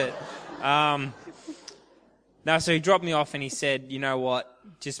stop it. No, so he dropped me off and he said, you know what?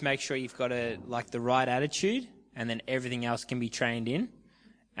 Just make sure you've got the right attitude, and then everything else can be trained in.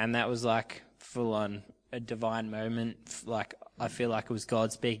 And that was like full on a divine moment. Like I feel like it was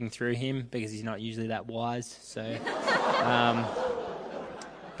God speaking through him, because he's not usually that wise. So,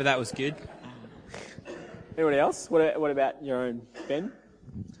 but that was good. Anybody else? What about your own, Ben?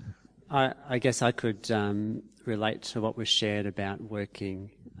 I guess I could relate to what was shared about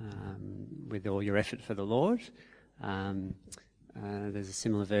working with all your effort for the Lord. There's a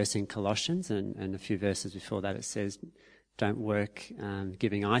similar verse in Colossians, and a few verses before that it says, don't work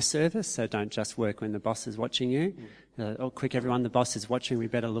giving eye service, so don't just work when the boss is watching you. Oh, quick everyone, the boss is watching, we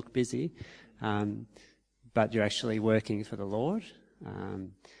better look busy. But you're actually working for the Lord.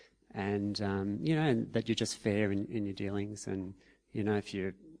 And that you're just fair in your dealings, and, if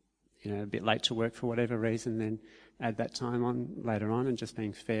you're, a bit late to work for whatever reason, then add that time on later on, and just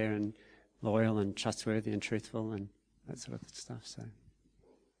being fair and loyal and trustworthy and truthful and that sort of stuff. So,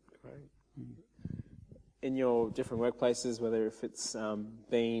 great. In your different workplaces, whether if it's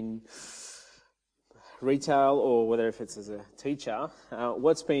been retail or whether if it's as a teacher,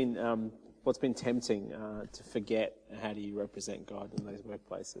 what's been tempting to forget? How do you represent God in those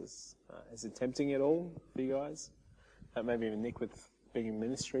workplaces? Is it tempting at all for you guys? Maybe even Nick with being in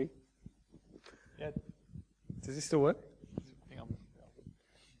ministry. Yeah. Does this still work? Hang on.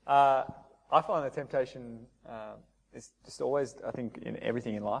 I find the temptation is just always, I think, in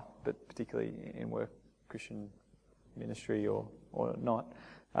everything in life, but particularly in work, Christian ministry or not,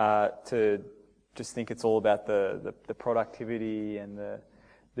 to just think it's all about the productivity and the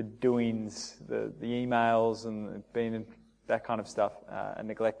doings, the emails and being in that kind of stuff, and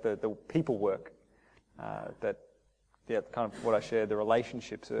neglect the people work. Kind of what I shared, the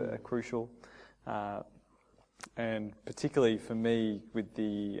relationships are crucial. And particularly for me,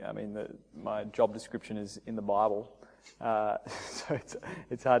 my job description is in the Bible, so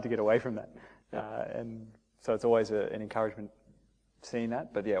it's hard to get away from that. And so it's always an encouragement seeing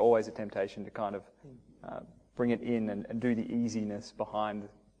that, but always a temptation to kind of bring it in and do the easiness behind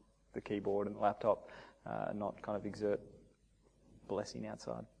the keyboard and the laptop, and not kind of exert blessing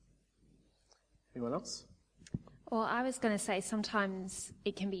outside. Anyone else? Well, I was going to say sometimes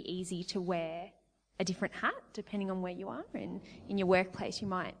it can be easy to wear a different hat depending on where you are. And in your workplace, you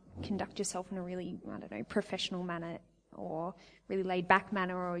might conduct yourself in a really, professional manner or really laid-back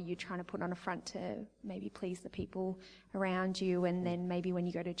manner, or you're trying to put on a front to maybe please the people around you. And then maybe when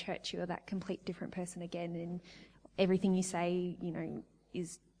you go to church, you're that complete different person again. And everything you say,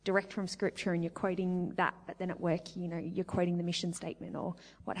 is direct from Scripture, and you're quoting that. But then at work, you're quoting the mission statement or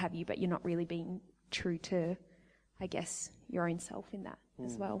what have you, but you're not really being true to, I guess, your own self in that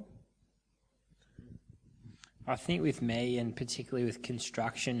as well. I think with me, and particularly with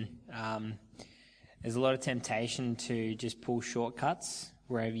construction, there's a lot of temptation to just pull shortcuts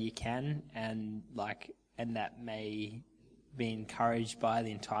wherever you can, and that may be encouraged by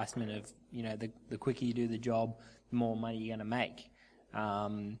the enticement of, the quicker you do the job, the more money you're going to make.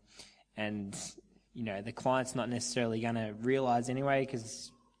 And the client's not necessarily going to realise anyway,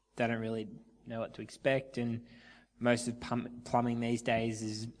 because they don't really know what to expect, and most of plumbing these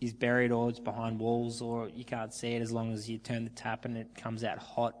days is buried, or it's behind walls, or you can't see it as long as you turn the tap and it comes out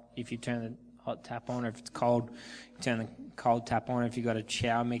hot if you turn the hot tap on, or if it's cold, you turn the cold tap on. If you've got a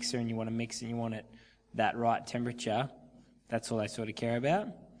shower mixer and you want to mix it and you want it that right temperature, that's all they sort of care about.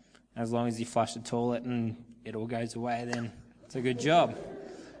 As long as you flush the toilet and it all goes away, then it's a good job.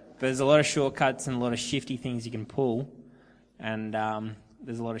 But there's a lot of shortcuts and a lot of shifty things you can pull, and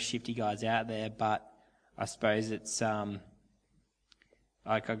there's a lot of shifty guys out there, but I suppose it's like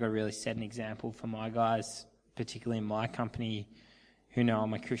I've got to really set an example for my guys, particularly in my company, who know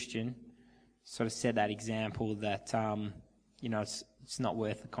I'm a Christian, sort of set that example that, it's not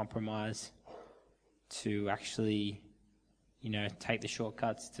worth the compromise to actually, take the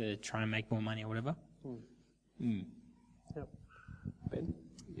shortcuts to try and make more money or whatever. Yep. Ben?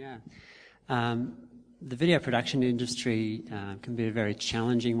 Yeah. The video production industry can be a very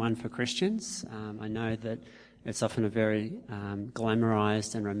challenging one for Christians. I know that it's often a very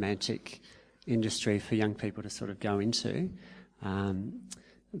glamorised and romantic industry for young people to sort of go into.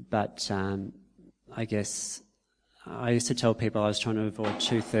 But I guess I used to tell people I was trying to avoid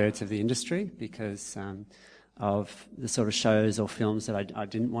 2/3 of the industry because of the sort of shows or films that I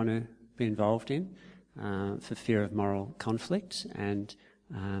didn't want to be involved in for fear of moral conflict. And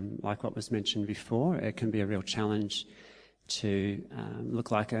like what was mentioned before, it can be a real challenge to look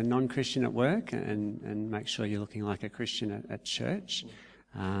like a non-Christian at work and make sure you're looking like a Christian at church.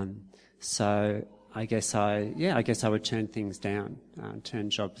 So I guess I would turn things down, turn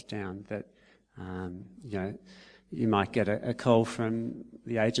jobs down that, you might get a call from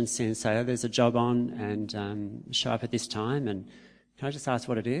the agency and say, oh, there's a job on and show up at this time, and can I just ask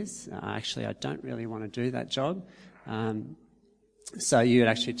what it is? Actually, I don't really want to do that job. So you'd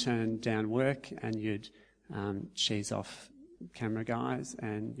actually turn down work and you'd cheese off camera guys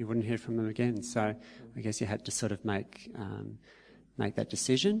and you wouldn't hear from them again. So I guess you had to sort of make that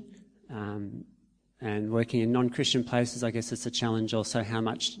decision. And working in non-Christian places, I guess it's a challenge also. How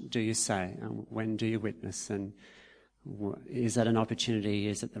much do you say? When do you witness? And is that an opportunity?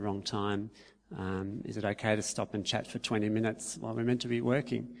 Is it the wrong time? Is it okay to stop and chat for 20 minutes while we're meant to be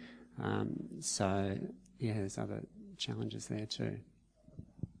working? So, yeah, there's other challenges there too.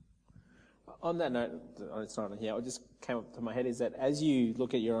 On that note, it's not on here, it just came up to my head, is that as you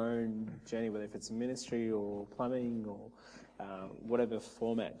look at your own journey, whether if it's in ministry or plumbing or whatever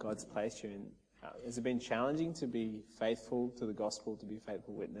format God's placed you in, has it been challenging to be faithful to the gospel, to be a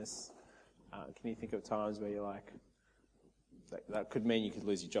faithful witness? Can you think of times where you're like, that could mean you could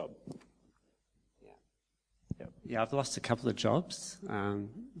lose your job? Yeah, I've lost a couple of jobs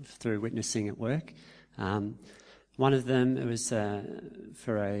through witnessing at work. One of them, it was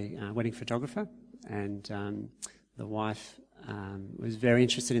for a wedding photographer, and the wife was very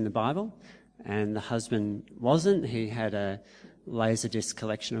interested in the Bible, and the husband wasn't. He had a Laserdisc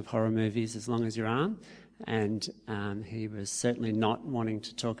collection of horror movies as long as your arm, and he was certainly not wanting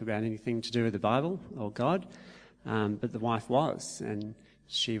to talk about anything to do with the Bible or God, but the wife was, and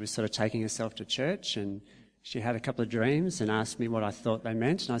she was sort of taking herself to church, and she had a couple of dreams and asked me what I thought they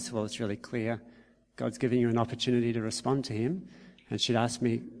meant, and I said, well, it's really clear. God's giving you an opportunity to respond to him. And she'd asked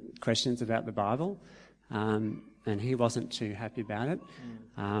me questions about the Bible, and he wasn't too happy about it.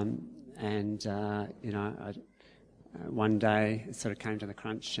 One day it sort of came to the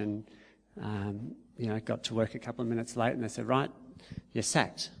crunch, and got to work a couple of minutes late, and they said, right, you're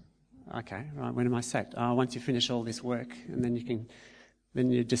sacked. Okay, right, when am I sacked? Oh, once you finish all this work, and then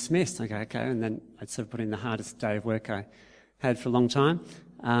you're dismissed. Okay, and then I'd sort of put in the hardest day of work I had for a long time.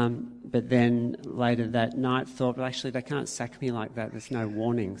 But then later that night thought, well, actually, they can't sack me like that. There's no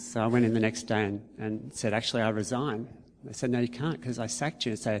warning. So I went in the next day and said, actually, I resign. They said, no, you can't because I sacked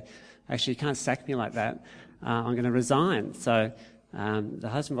you. So actually, you can't sack me like that. I'm going to resign. So the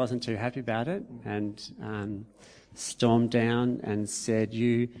husband wasn't too happy about it and stormed down and said,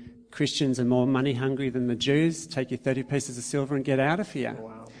 you Christians are more money hungry than the Jews. Take your 30 pieces of silver and get out of here.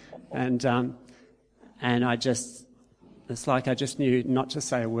 Wow. And it's like I just knew not to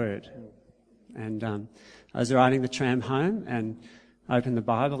say a word. And I was riding the tram home and opened the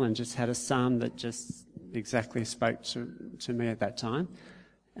Bible and just had a psalm that just exactly spoke to me at that time.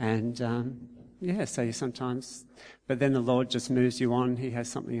 And so you sometimes, but then the Lord just moves you on. He has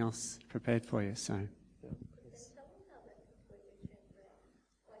something else prepared for you. So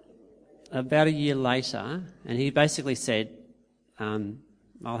about a year later, and he basically said,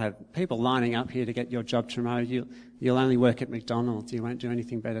 I'll have people lining up here to get your job tomorrow. You'll only work at McDonald's. You won't do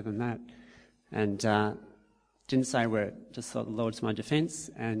anything better than that. And didn't say a word. Just thought the Lord's my defence.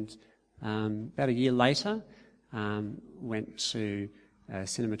 And about a year later, went to a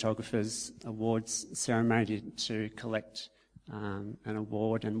cinematographer's awards ceremony to collect an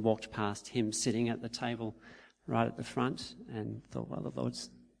award, and walked past him sitting at the table right at the front, and thought, well, the Lord's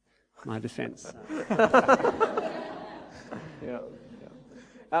my defence. Yeah.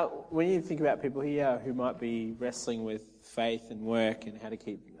 When you think about people here who might be wrestling with faith and work and how to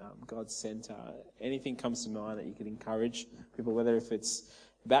keep God's centre, anything comes to mind that you could encourage people, whether if it's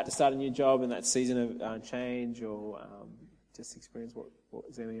about to start a new job in that season of change or just experience, what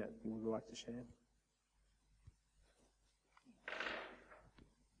is anything that you would like to share?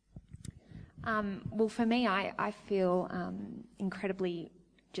 Well, for me, I feel incredibly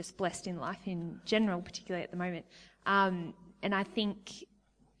just blessed in life in general, particularly at the moment. And I think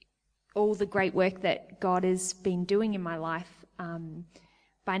all the great work that God has been doing in my life,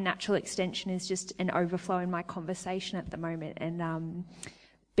 by natural extension, is just an overflow in my conversation at the moment. And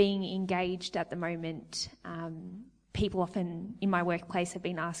being engaged at the moment, people often in my workplace have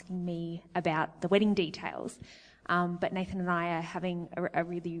been asking me about the wedding details. But Nathan and I are having a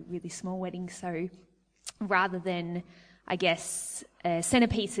really, really small wedding. So rather than, I guess,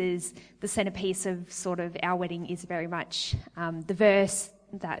 centerpieces, the centerpiece of sort of our wedding is very much the verse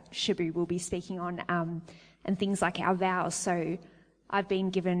that Shabu will be speaking on, and things like our vows. So I've been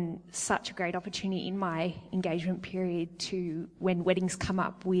given such a great opportunity in my engagement period to, when weddings come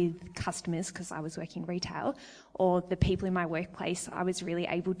up with customers, because I was working retail, or the people in my workplace, I was really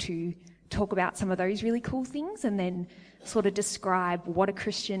able to talk about some of those really cool things and then sort of describe what a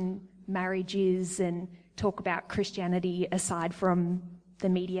Christian marriage is and talk about Christianity aside from the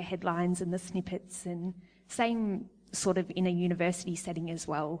media headlines and the snippets, and same sort of in a university setting as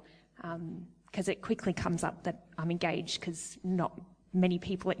well, because it quickly comes up that I'm engaged, because not many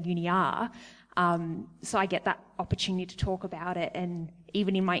people at uni are. So I get that opportunity to talk about it, and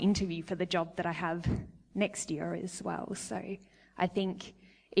even in my interview for the job that I have next year as well. So I think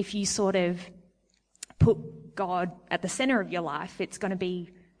if you sort of put God at the centre of your life, it's going to be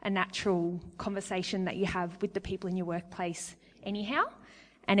a natural conversation that you have with the people in your workplace anyhow,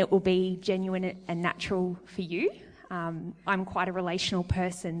 and it will be genuine and natural for you. I'm quite a relational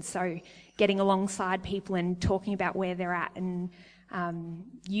person, so getting alongside people and talking about where they're at, and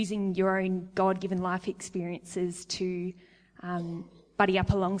using your own God-given life experiences to buddy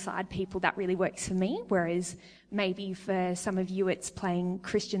up alongside people, that really works for me. Whereas maybe for some of you it's playing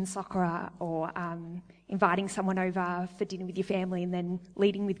Christian soccer or inviting someone over for dinner with your family and then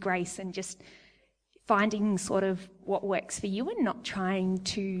leading with grace, and just finding sort of what works for you and not trying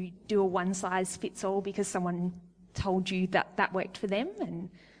to do a one-size-fits-all because someone told you that that worked for them. And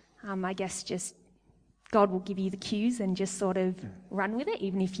I guess just God will give you the cues and just sort of run with it.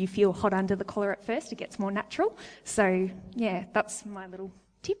 Even if you feel hot under the collar at first, it gets more natural. So, yeah, that's my little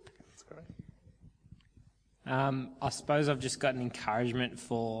tip. That's great. I suppose I've just got an encouragement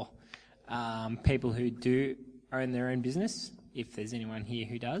for people who do own their own business, if there's anyone here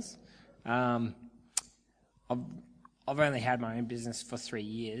who does. I've only had my own business for 3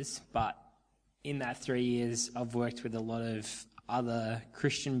 years, but in that 3 years, I've worked with a lot of other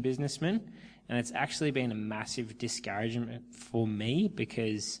Christian businessmen, and it's actually been a massive discouragement for me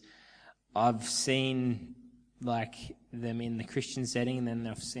because I've seen like them in the Christian setting, and then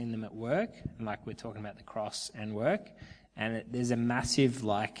I've seen them at work, and like we're talking about the cross and work, and there's a massive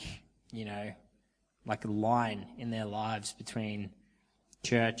like a line in their lives between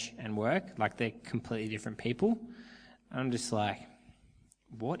church and work, like they're completely different people. I'm just like,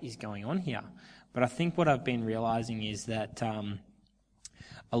 what is going on here? But I think what I've been realizing is that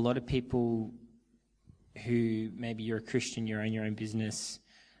a lot of people who maybe you're a Christian, you own your own business,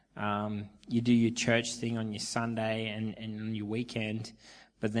 you do your church thing on your Sunday and on your weekend,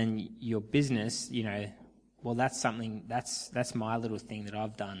 but then your business, well, that's something, that's my little thing that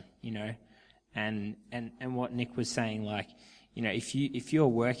I've done, and what Nick was saying, like, if you're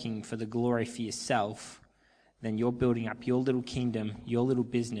working for the glory for yourself, then you're building up your little kingdom, your little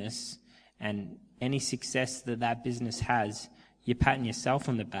business, and any success that business has, you're patting yourself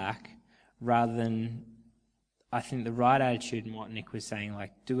on the back rather than, I think, the right attitude and what Nick was saying,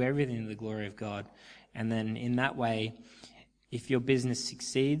 like, do everything to the glory of God. And then in that way, if your business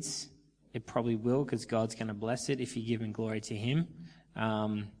succeeds, it probably will because God's going to bless it if you're giving glory to Him.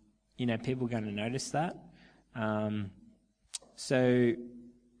 People are going to notice that. So,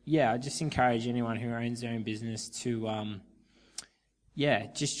 I just encourage anyone who owns their own business to,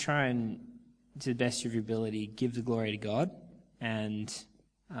 just try and, to the best of your ability, give the glory to God and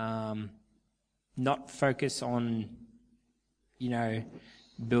not focus on,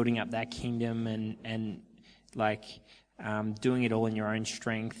 building up that kingdom and doing it all in your own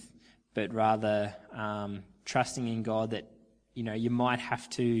strength, but rather trusting in God that, you might have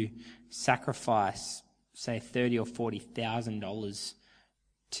to sacrifice, say, $30,000 or $40,000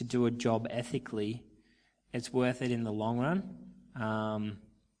 to do a job ethically. It's worth it in the long run.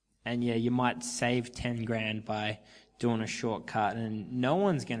 And yeah, you might save 10 grand by doing a shortcut, and no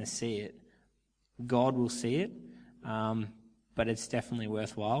one's going to see it. God will see it, but it's definitely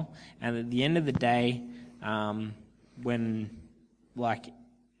worthwhile. And at the end of the day, when like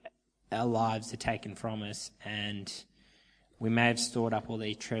our lives are taken from us and we may have stored up all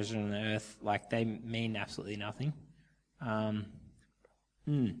these treasures on the earth, like they mean absolutely nothing.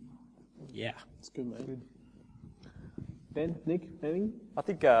 Yeah. It's good, mate. Ben, Nick, anything? I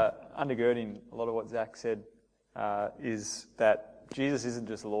think undergirding a lot of what Zach said is that Jesus isn't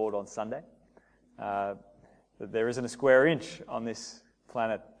just Lord on Sunday. That there isn't a square inch on this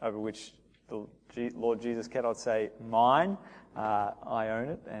planet over which the Lord Jesus cannot say, mine, I own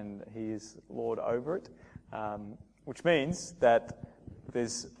it, and he is Lord over it. Which means that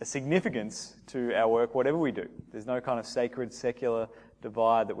there's a significance to our work, whatever we do. There's no kind of sacred, secular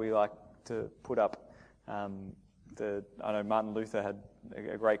divide that we like to put up. I know Martin Luther had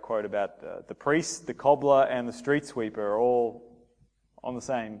a great quote about the priest, the cobbler, and the street sweeper are all on the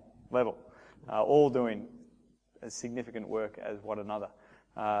same level, all doing as significant work as one another.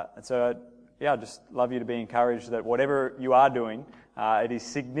 And so, I just love you to be encouraged that whatever you are doing, it is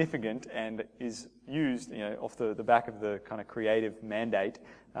significant and is used, off the back of the kind of creative mandate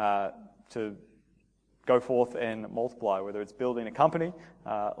to go forth and multiply, whether it's building a company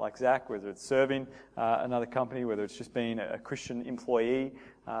like Zach, whether it's serving another company, whether it's just being a Christian employee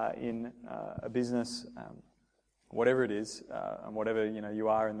in a business, whatever it is, and whatever you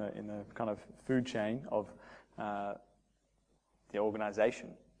are in the kind of food chain of the organisation.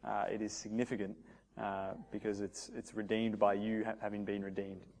 It is significant because it's redeemed by you having been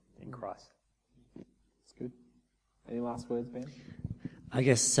redeemed in Christ. It's good. Any last words, Ben? I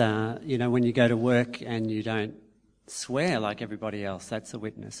guess, when you go to work and you don't swear like everybody else, that's a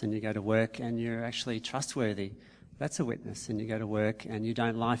witness. And you go to work and you're actually trustworthy, that's a witness. And you go to work and you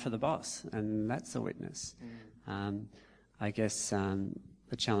don't lie for the boss, and that's a witness. I guess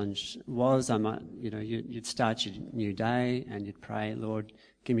the challenge was, you'd start your new day and you'd pray, Lord,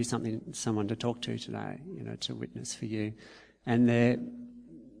 give me someone to talk to today, to witness for you. And there,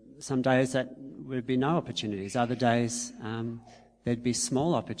 some days that would be no opportunities. Other days, there'd be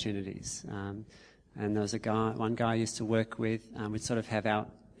small opportunities. And there was one guy I used to work with, we'd sort of have our,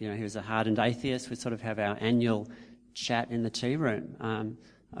 he was a hardened atheist, we'd sort of have our annual chat in the tea room.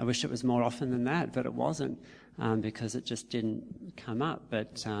 I wish it was more often than that, but it wasn't, because it just didn't come up.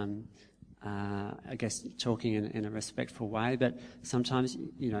 But I guess talking in a respectful way, but sometimes,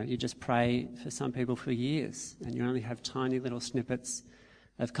 you just pray for some people for years, and you only have tiny little snippets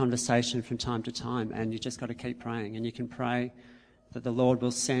of conversation from time to time, and you just got to keep praying, and you can pray that the Lord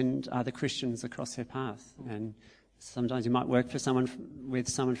will send other Christians across their path. And sometimes you might work with someone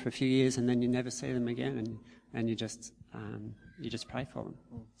for a few years, and then you never see them again, and you just pray for them.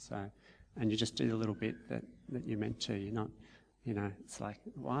 So, and you just do the little bit that you're meant to. You're not, it's like,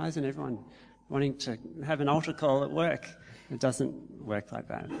 why isn't everyone wanting to have an altar call at work? It doesn't work like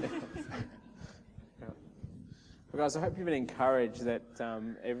that. Well, guys, I hope you've been encouraged that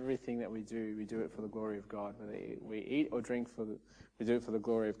everything that we do it for the glory of God. Whether we eat or drink, we do it for the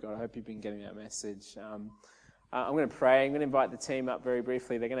glory of God. I hope you've been getting that message. I'm going to pray. I'm going to invite the team up very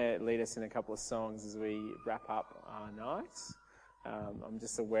briefly. They're going to lead us in a couple of songs as we wrap up our night. I'm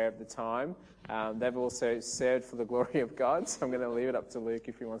just aware of the time. They've also served for the glory of God, so I'm going to leave it up to Luke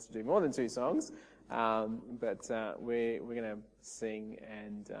if he wants to do more than 2 songs. But we're going to sing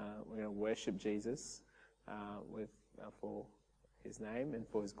and we're going to worship Jesus for his name and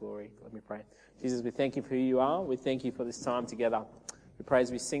for his glory. Let me pray. Jesus, we thank you for who you are. We thank you for this time together. We pray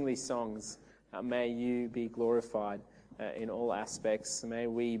as we sing these songs, may you be glorified in all aspects. May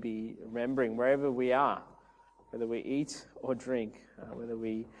we be remembering wherever we are, whether we eat or drink, whether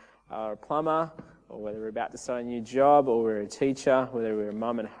we are a plumber or whether we're about to start a new job or we're a teacher, whether we're a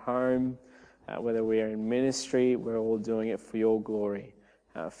mum at home, whether we are in ministry, we're all doing it for your glory,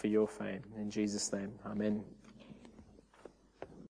 for your fame. In Jesus' name, amen.